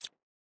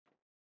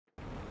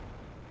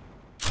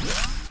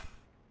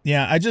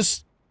 Yeah,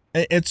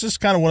 it's just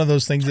kind of one of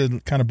those things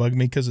that kind of bug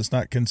me because it's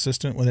not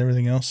consistent with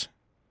everything else.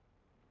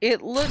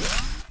 It looked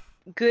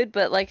good,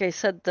 but like I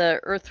said,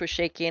 the earth was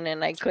shaking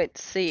and I couldn't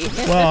see.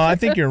 Well, I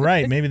think you're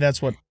right. Maybe that's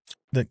what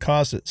that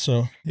caused it.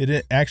 So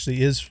it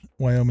actually is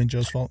Wyoming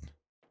Joe's fault.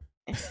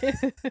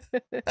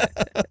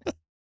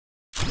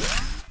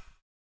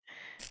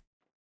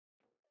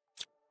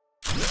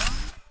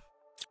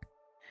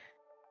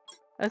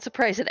 I'm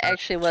surprised it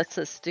actually lets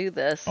us do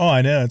this. Oh,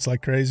 I know. It's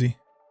like crazy.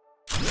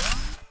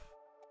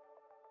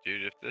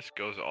 Dude, if this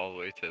goes all the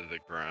way to the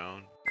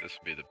ground, this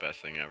would be the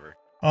best thing ever.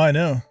 Oh, I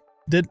know.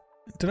 Did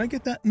I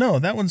get that? No,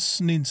 that one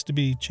needs to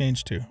be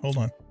changed too. Hold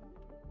on.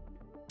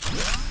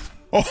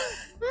 Oh,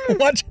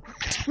 what?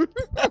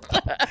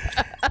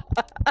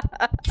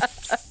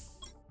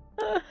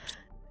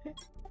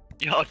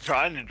 Y'all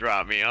trying to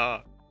drop me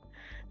off.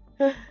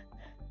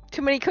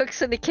 Too many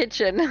cooks in the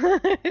kitchen.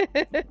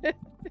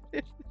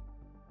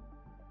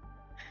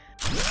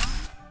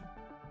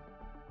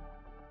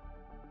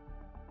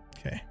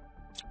 Okay.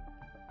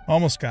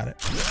 Almost got it.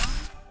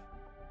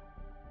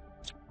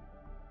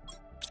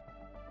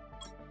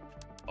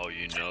 Oh,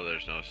 you know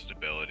there's no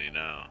stability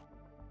now.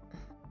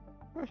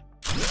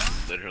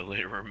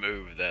 Literally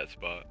remove that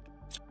spot.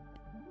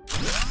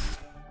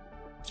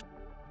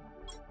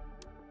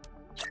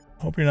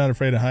 Hope you're not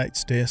afraid of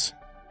heights, Deus.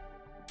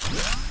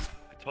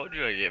 I told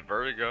you I get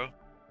vertigo.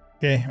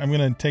 Okay, I'm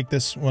gonna take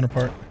this one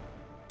apart.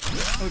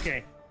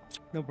 Okay,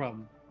 no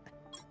problem.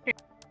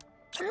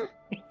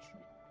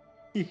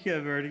 You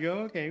got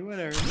vertigo? Okay,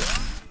 whatever.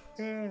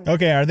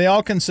 Okay, are they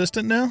all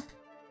consistent now?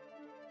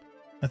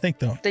 I think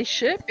though. They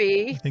should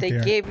be. think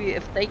they are.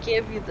 If they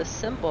gave you the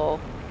symbol.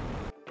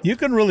 You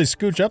can really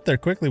scooch up there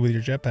quickly with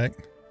your jetpack.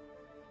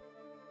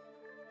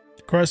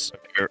 Of course,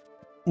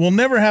 we'll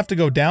never have to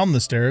go down the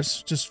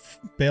stairs. Just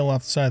bail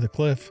off the side of the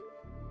cliff.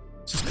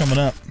 It's just coming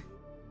up.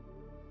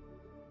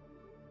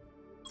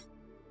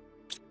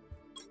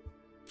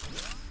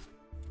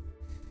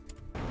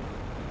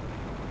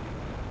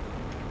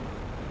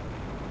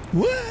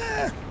 Wah!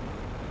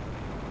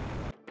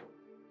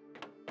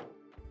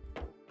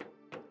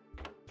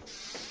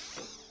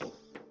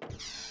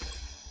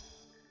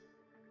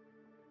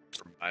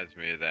 Reminds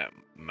me of that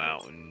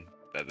mountain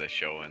that they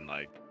show in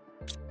like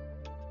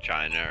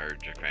China or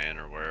Japan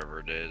or wherever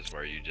it is,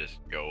 where you just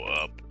go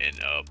up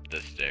and up the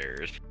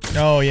stairs.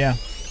 Oh yeah.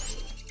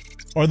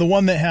 Or the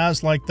one that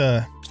has like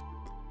the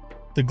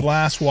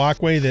glass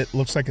walkway that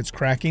looks like it's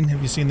cracking.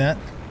 Have you seen that?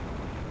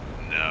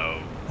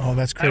 No. Oh,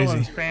 that's That one's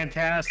crazy.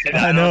 fantastic.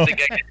 I I know. don't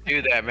think I could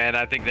do that, man.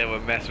 I think that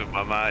would mess with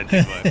my mind too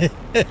much.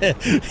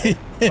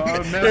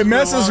 It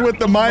messes with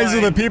the minds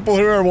of the people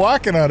who are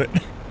walking on it.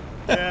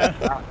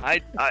 Yeah.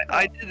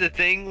 I did the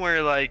thing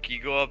where like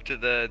you go up to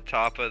the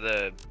top of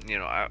the, you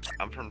know,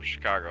 I'm from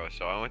Chicago,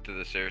 so I went to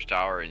the Sears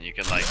Tower and you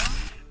can like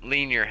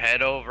lean your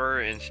head over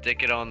and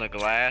stick it on the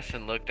glass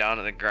and look down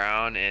at the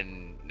ground,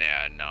 and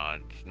yeah, no,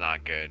 it's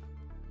not good.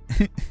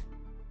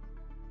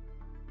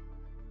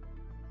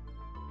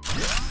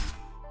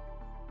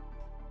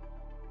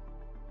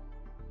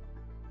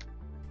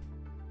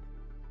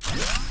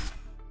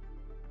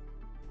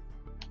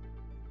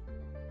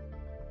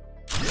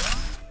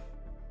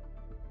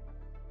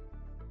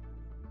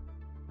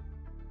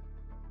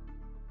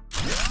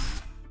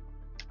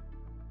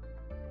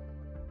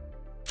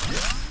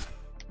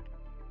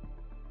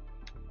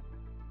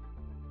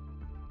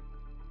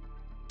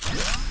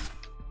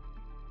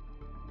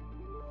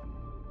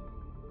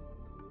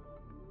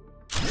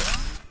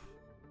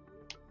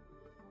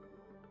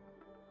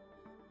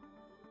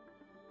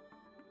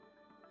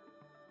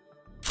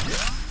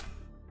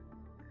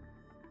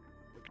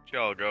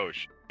 Y'all go.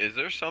 Is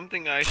there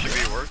something I should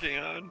be working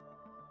on?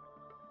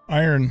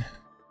 Iron.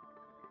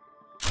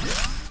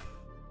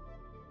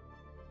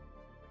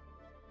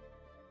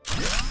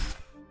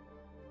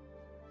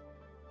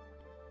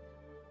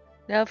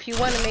 Now, if you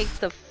want to make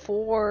the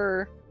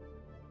four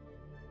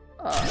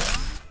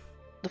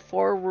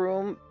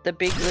room, the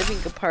big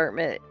living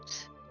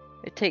compartment,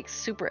 it takes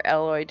super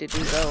alloy to do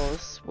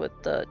those with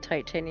the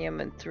titanium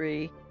and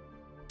 3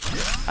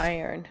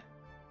 iron.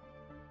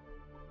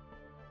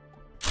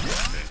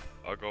 Okay,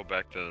 I'll go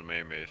back to the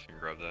main base and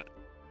grab that.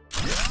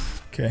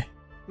 Okay.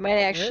 Might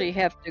actually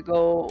have to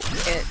go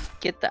and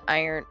get the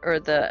iron or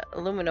the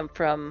aluminum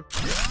from.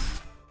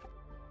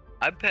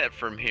 I bet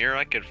from here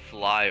I could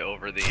fly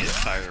over the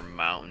entire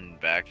mountain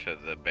back to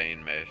the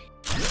main base.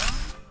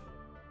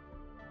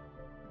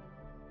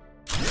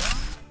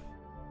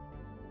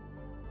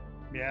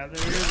 Yeah,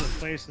 there is a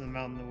place in the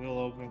mountain that will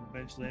open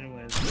eventually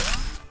anyways.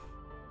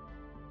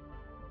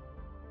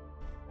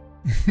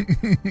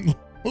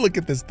 Look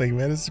at this thing,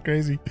 man. This is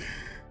crazy.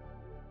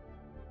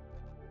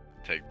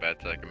 Take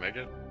bets I can make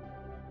it.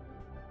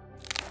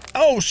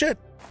 Oh, shit.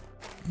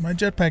 My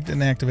jetpack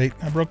didn't activate.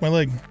 I broke my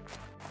leg.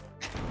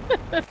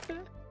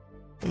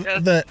 Yeah,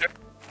 The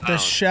Oh.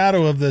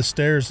 shadow of the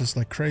stairs is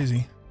like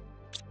crazy.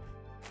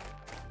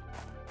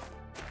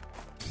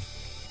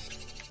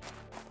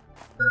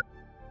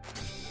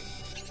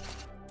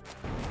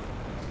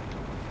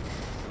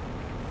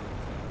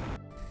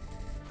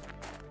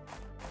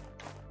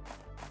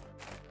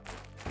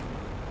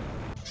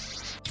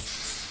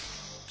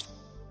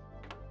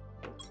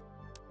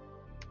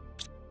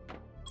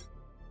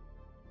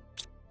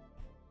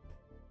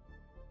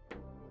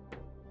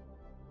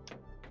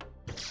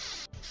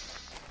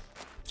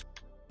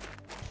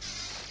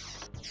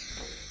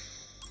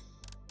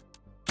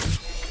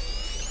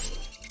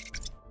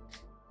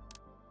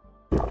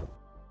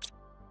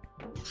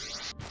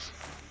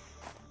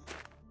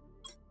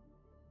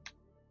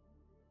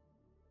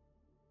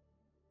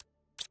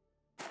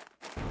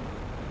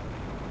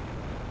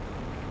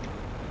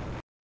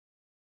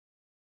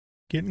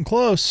 Getting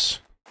close.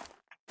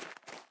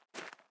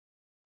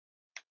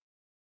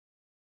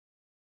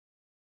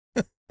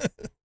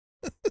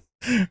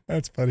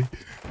 That's funny.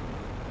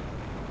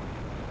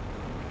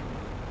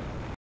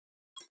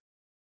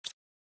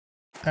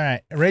 All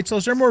right, Rachel,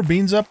 is there more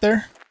beans up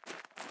there?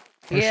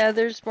 Yeah,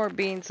 there's more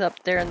beans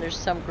up there, and there's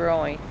some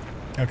growing.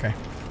 Okay.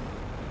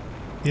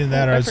 Either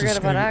that or I was forgot just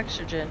about gonna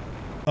oxygen.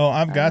 Oh,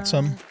 I've got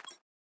some.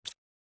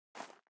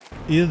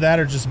 Either that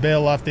or just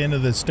bail off the end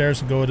of the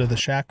stairs and go to the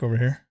shack over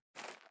here.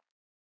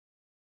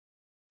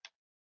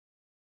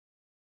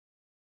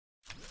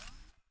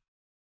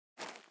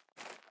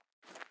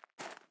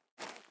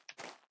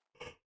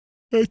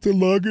 That's the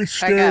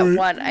longest I stairway. got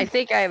one. I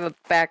think I have a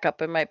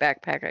backup in my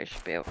backpack. I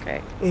should be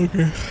okay.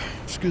 Okay.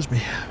 Excuse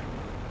me.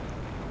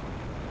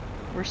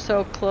 We're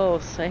so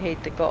close. I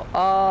hate to go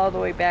all the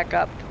way back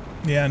up.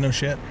 Yeah, no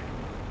shit.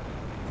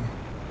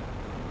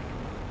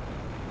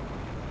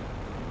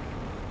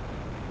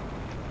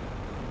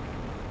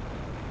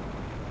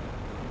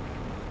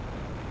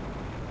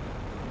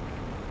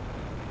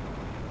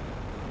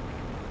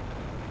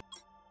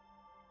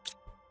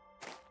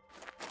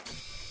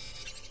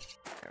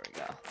 There we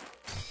go.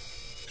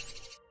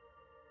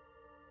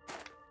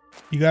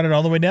 You got it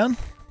all the way down?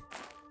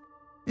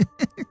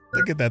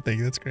 Look at that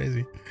thing. That's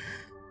crazy.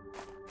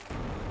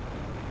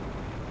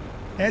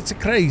 That's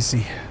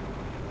crazy.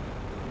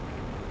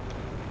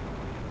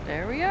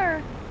 There we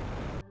are.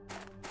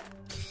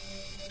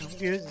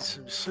 getting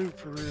some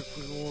super if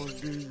we want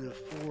to do the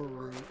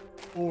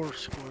 4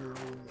 square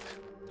ones.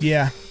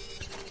 Yeah.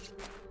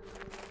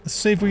 Let's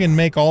see if we can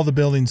make all the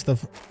buildings the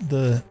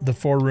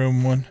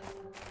 4-room one.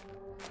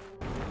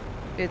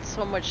 It's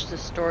so much to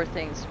store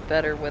things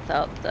better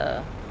without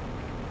the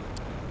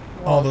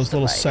All walls those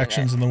little dividing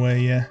sections it. in the way.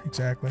 Yeah,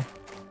 exactly.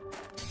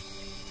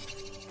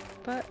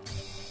 But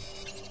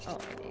oh,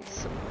 I need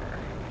some more.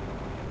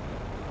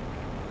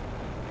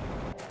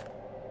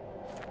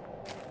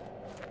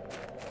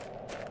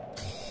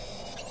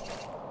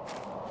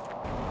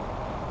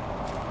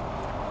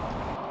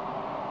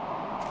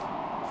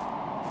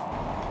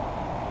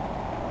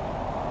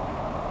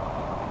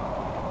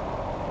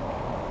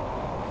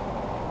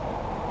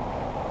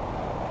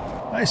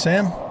 Hi,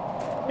 Sam.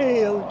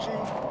 Hey, OG.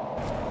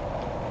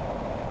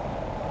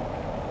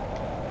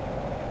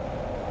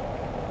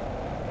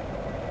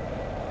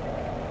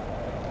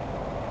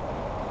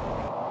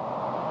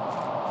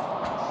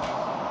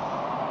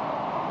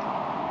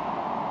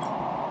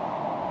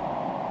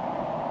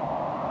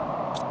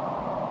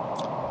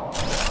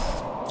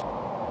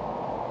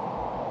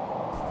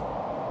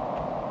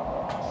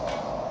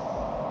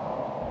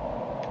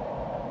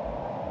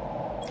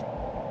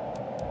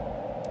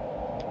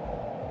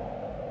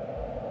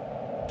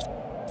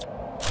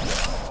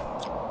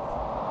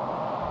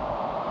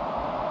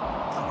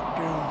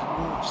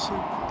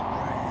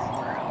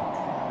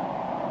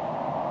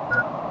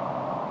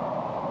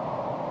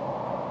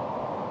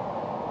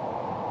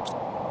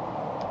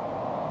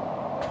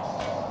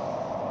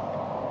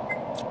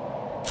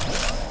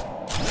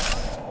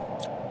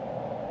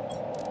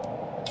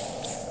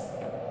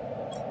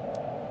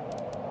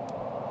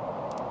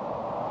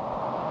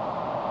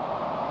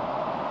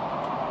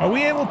 Are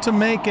we able to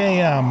make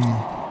a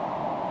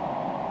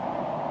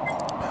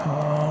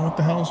what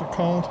the hell is it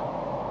called?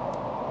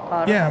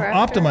 Yeah,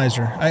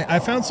 optimizer. I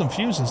found some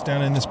fuses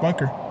down in this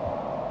bunker.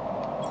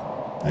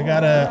 I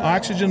got a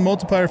oxygen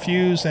multiplier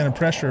fuse and a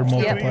pressure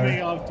multiplier. Yeah, we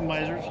make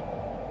optimizers.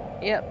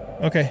 Yep.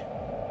 Okay.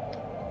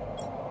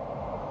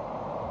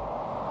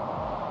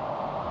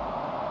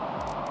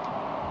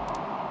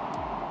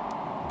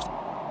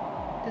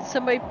 Did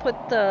somebody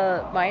put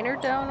the miner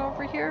down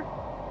over here?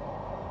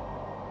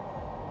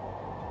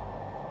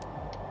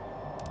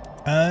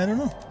 I don't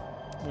know.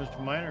 What's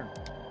the miner?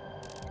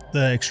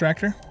 The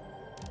extractor?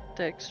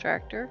 The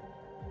extractor?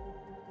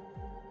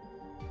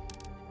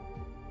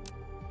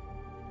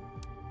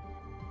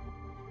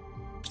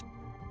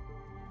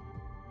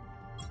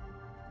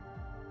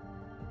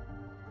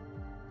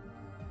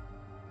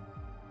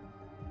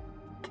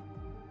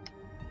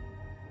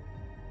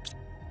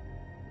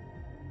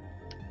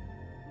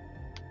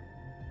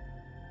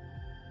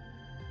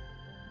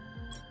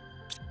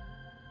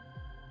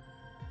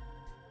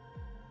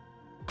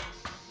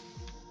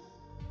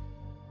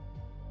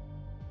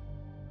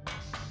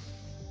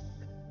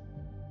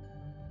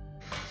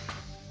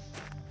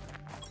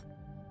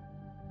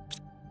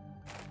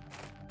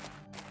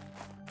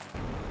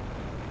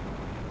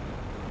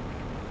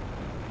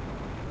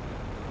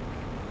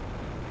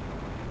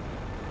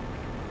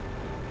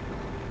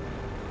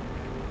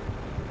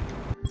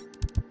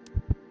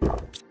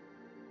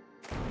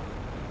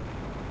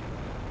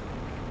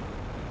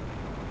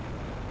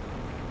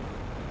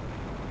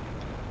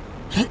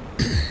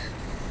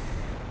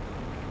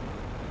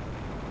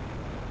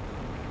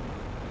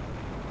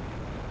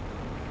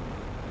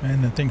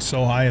 Man, that thing's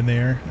so high in the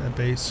air, that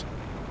base.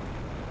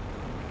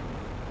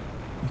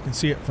 You can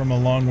see it from a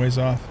long ways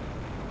off.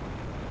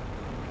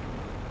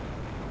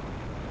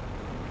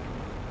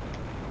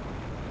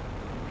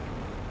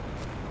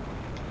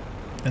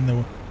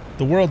 And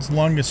the world's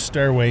longest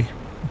stairway.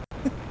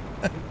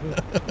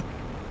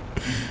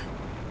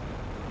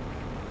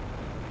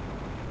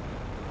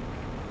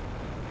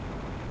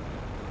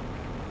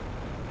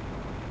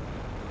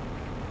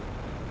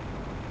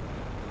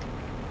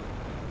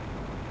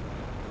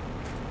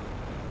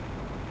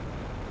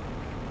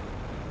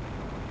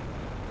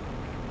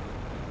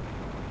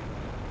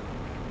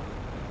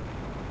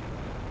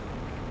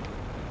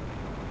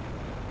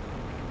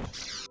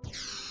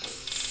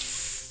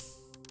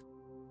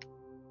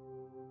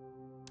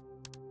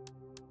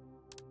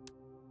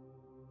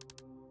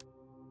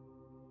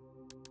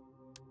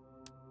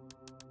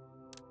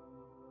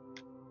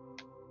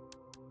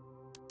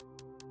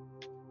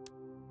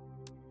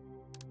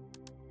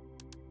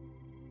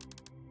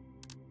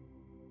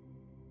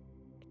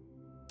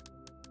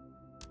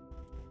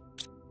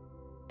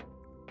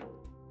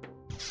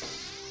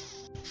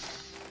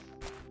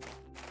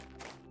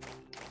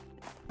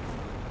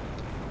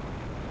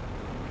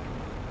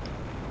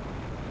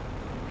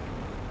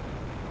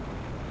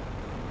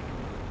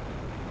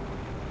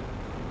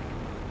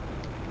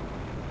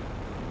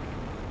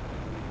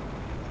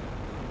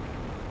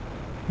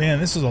 Man,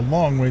 this is a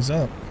long ways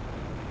up.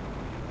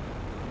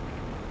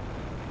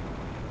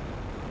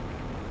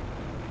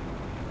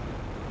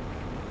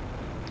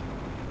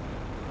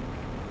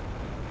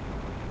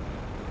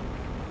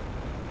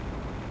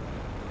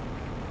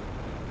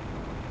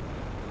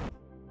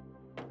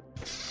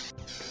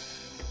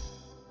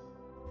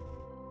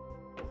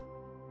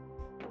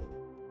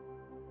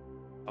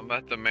 I'm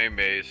at the main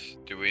base.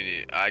 Do we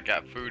need? I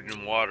got food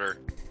and water.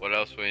 What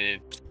else we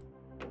need?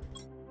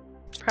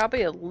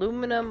 Probably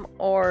aluminum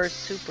or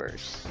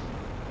supers.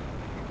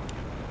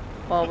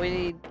 Well, we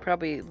need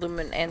probably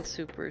aluminum and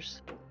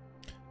supers.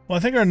 Well, I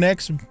think our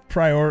next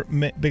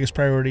biggest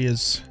priority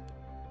is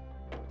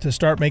to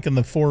start making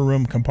the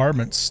 4-room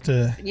compartments.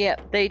 Yeah,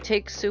 they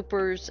take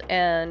supers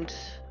and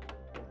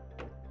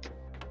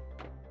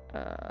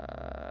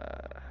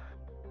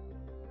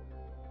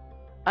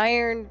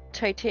iron,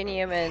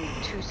 titanium, and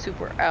 2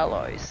 super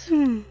alloys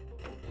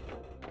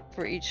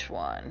for each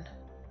one.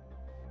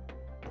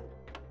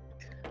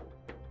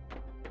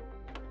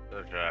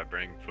 So should I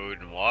bring food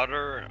and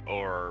water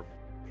or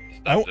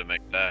stuff to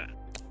make that?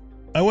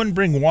 I wouldn't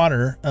bring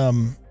water.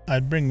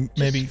 I'd bring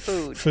maybe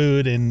food.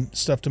 Food and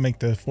stuff to make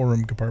the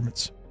 4-room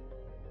compartments.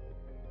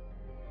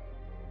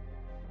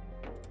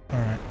 All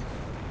right.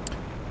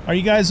 Are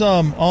you guys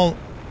all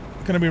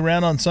gonna be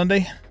around on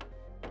Sunday?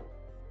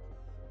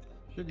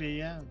 Should be,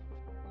 yeah.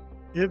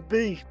 It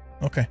be.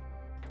 Okay.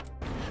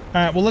 All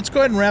right. Well, let's go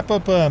ahead and wrap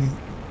up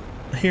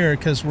here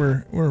because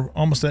we're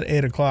almost at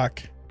 8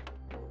 o'clock,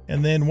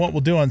 and then what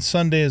we'll do on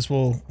Sunday is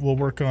we'll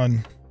work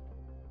on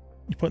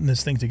putting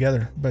this thing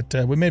together. But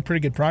we made pretty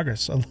good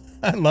progress.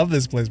 I love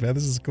this place, man.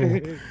 This is cool.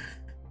 This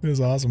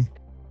is awesome.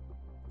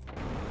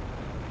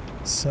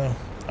 So,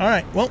 all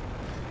right. Well,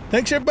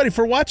 thanks everybody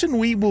for watching.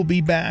 We will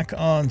be back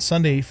on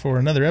Sunday for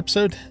another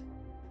episode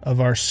of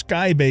our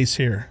sky base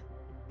here.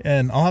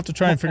 And I'll have to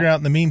try and figure out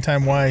in the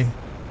meantime why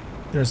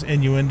there's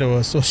innuendo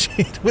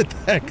associated with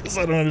that, because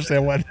I don't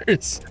understand why there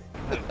is.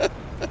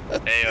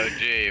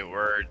 AOG,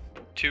 we're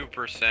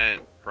 2%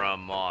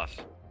 from Moss.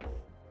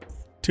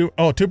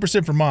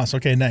 2% for Moss.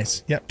 Okay,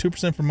 nice. Yep,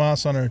 2% for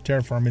Moss on our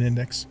terraforming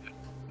index.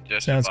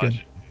 Just Sounds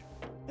good.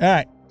 All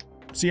right.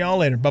 See y'all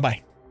later.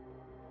 Bye-bye.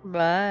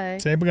 Bye.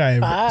 Say bye.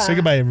 Bye. Say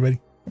goodbye, everybody.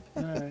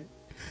 All right.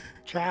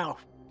 Ciao.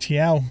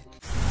 Ciao.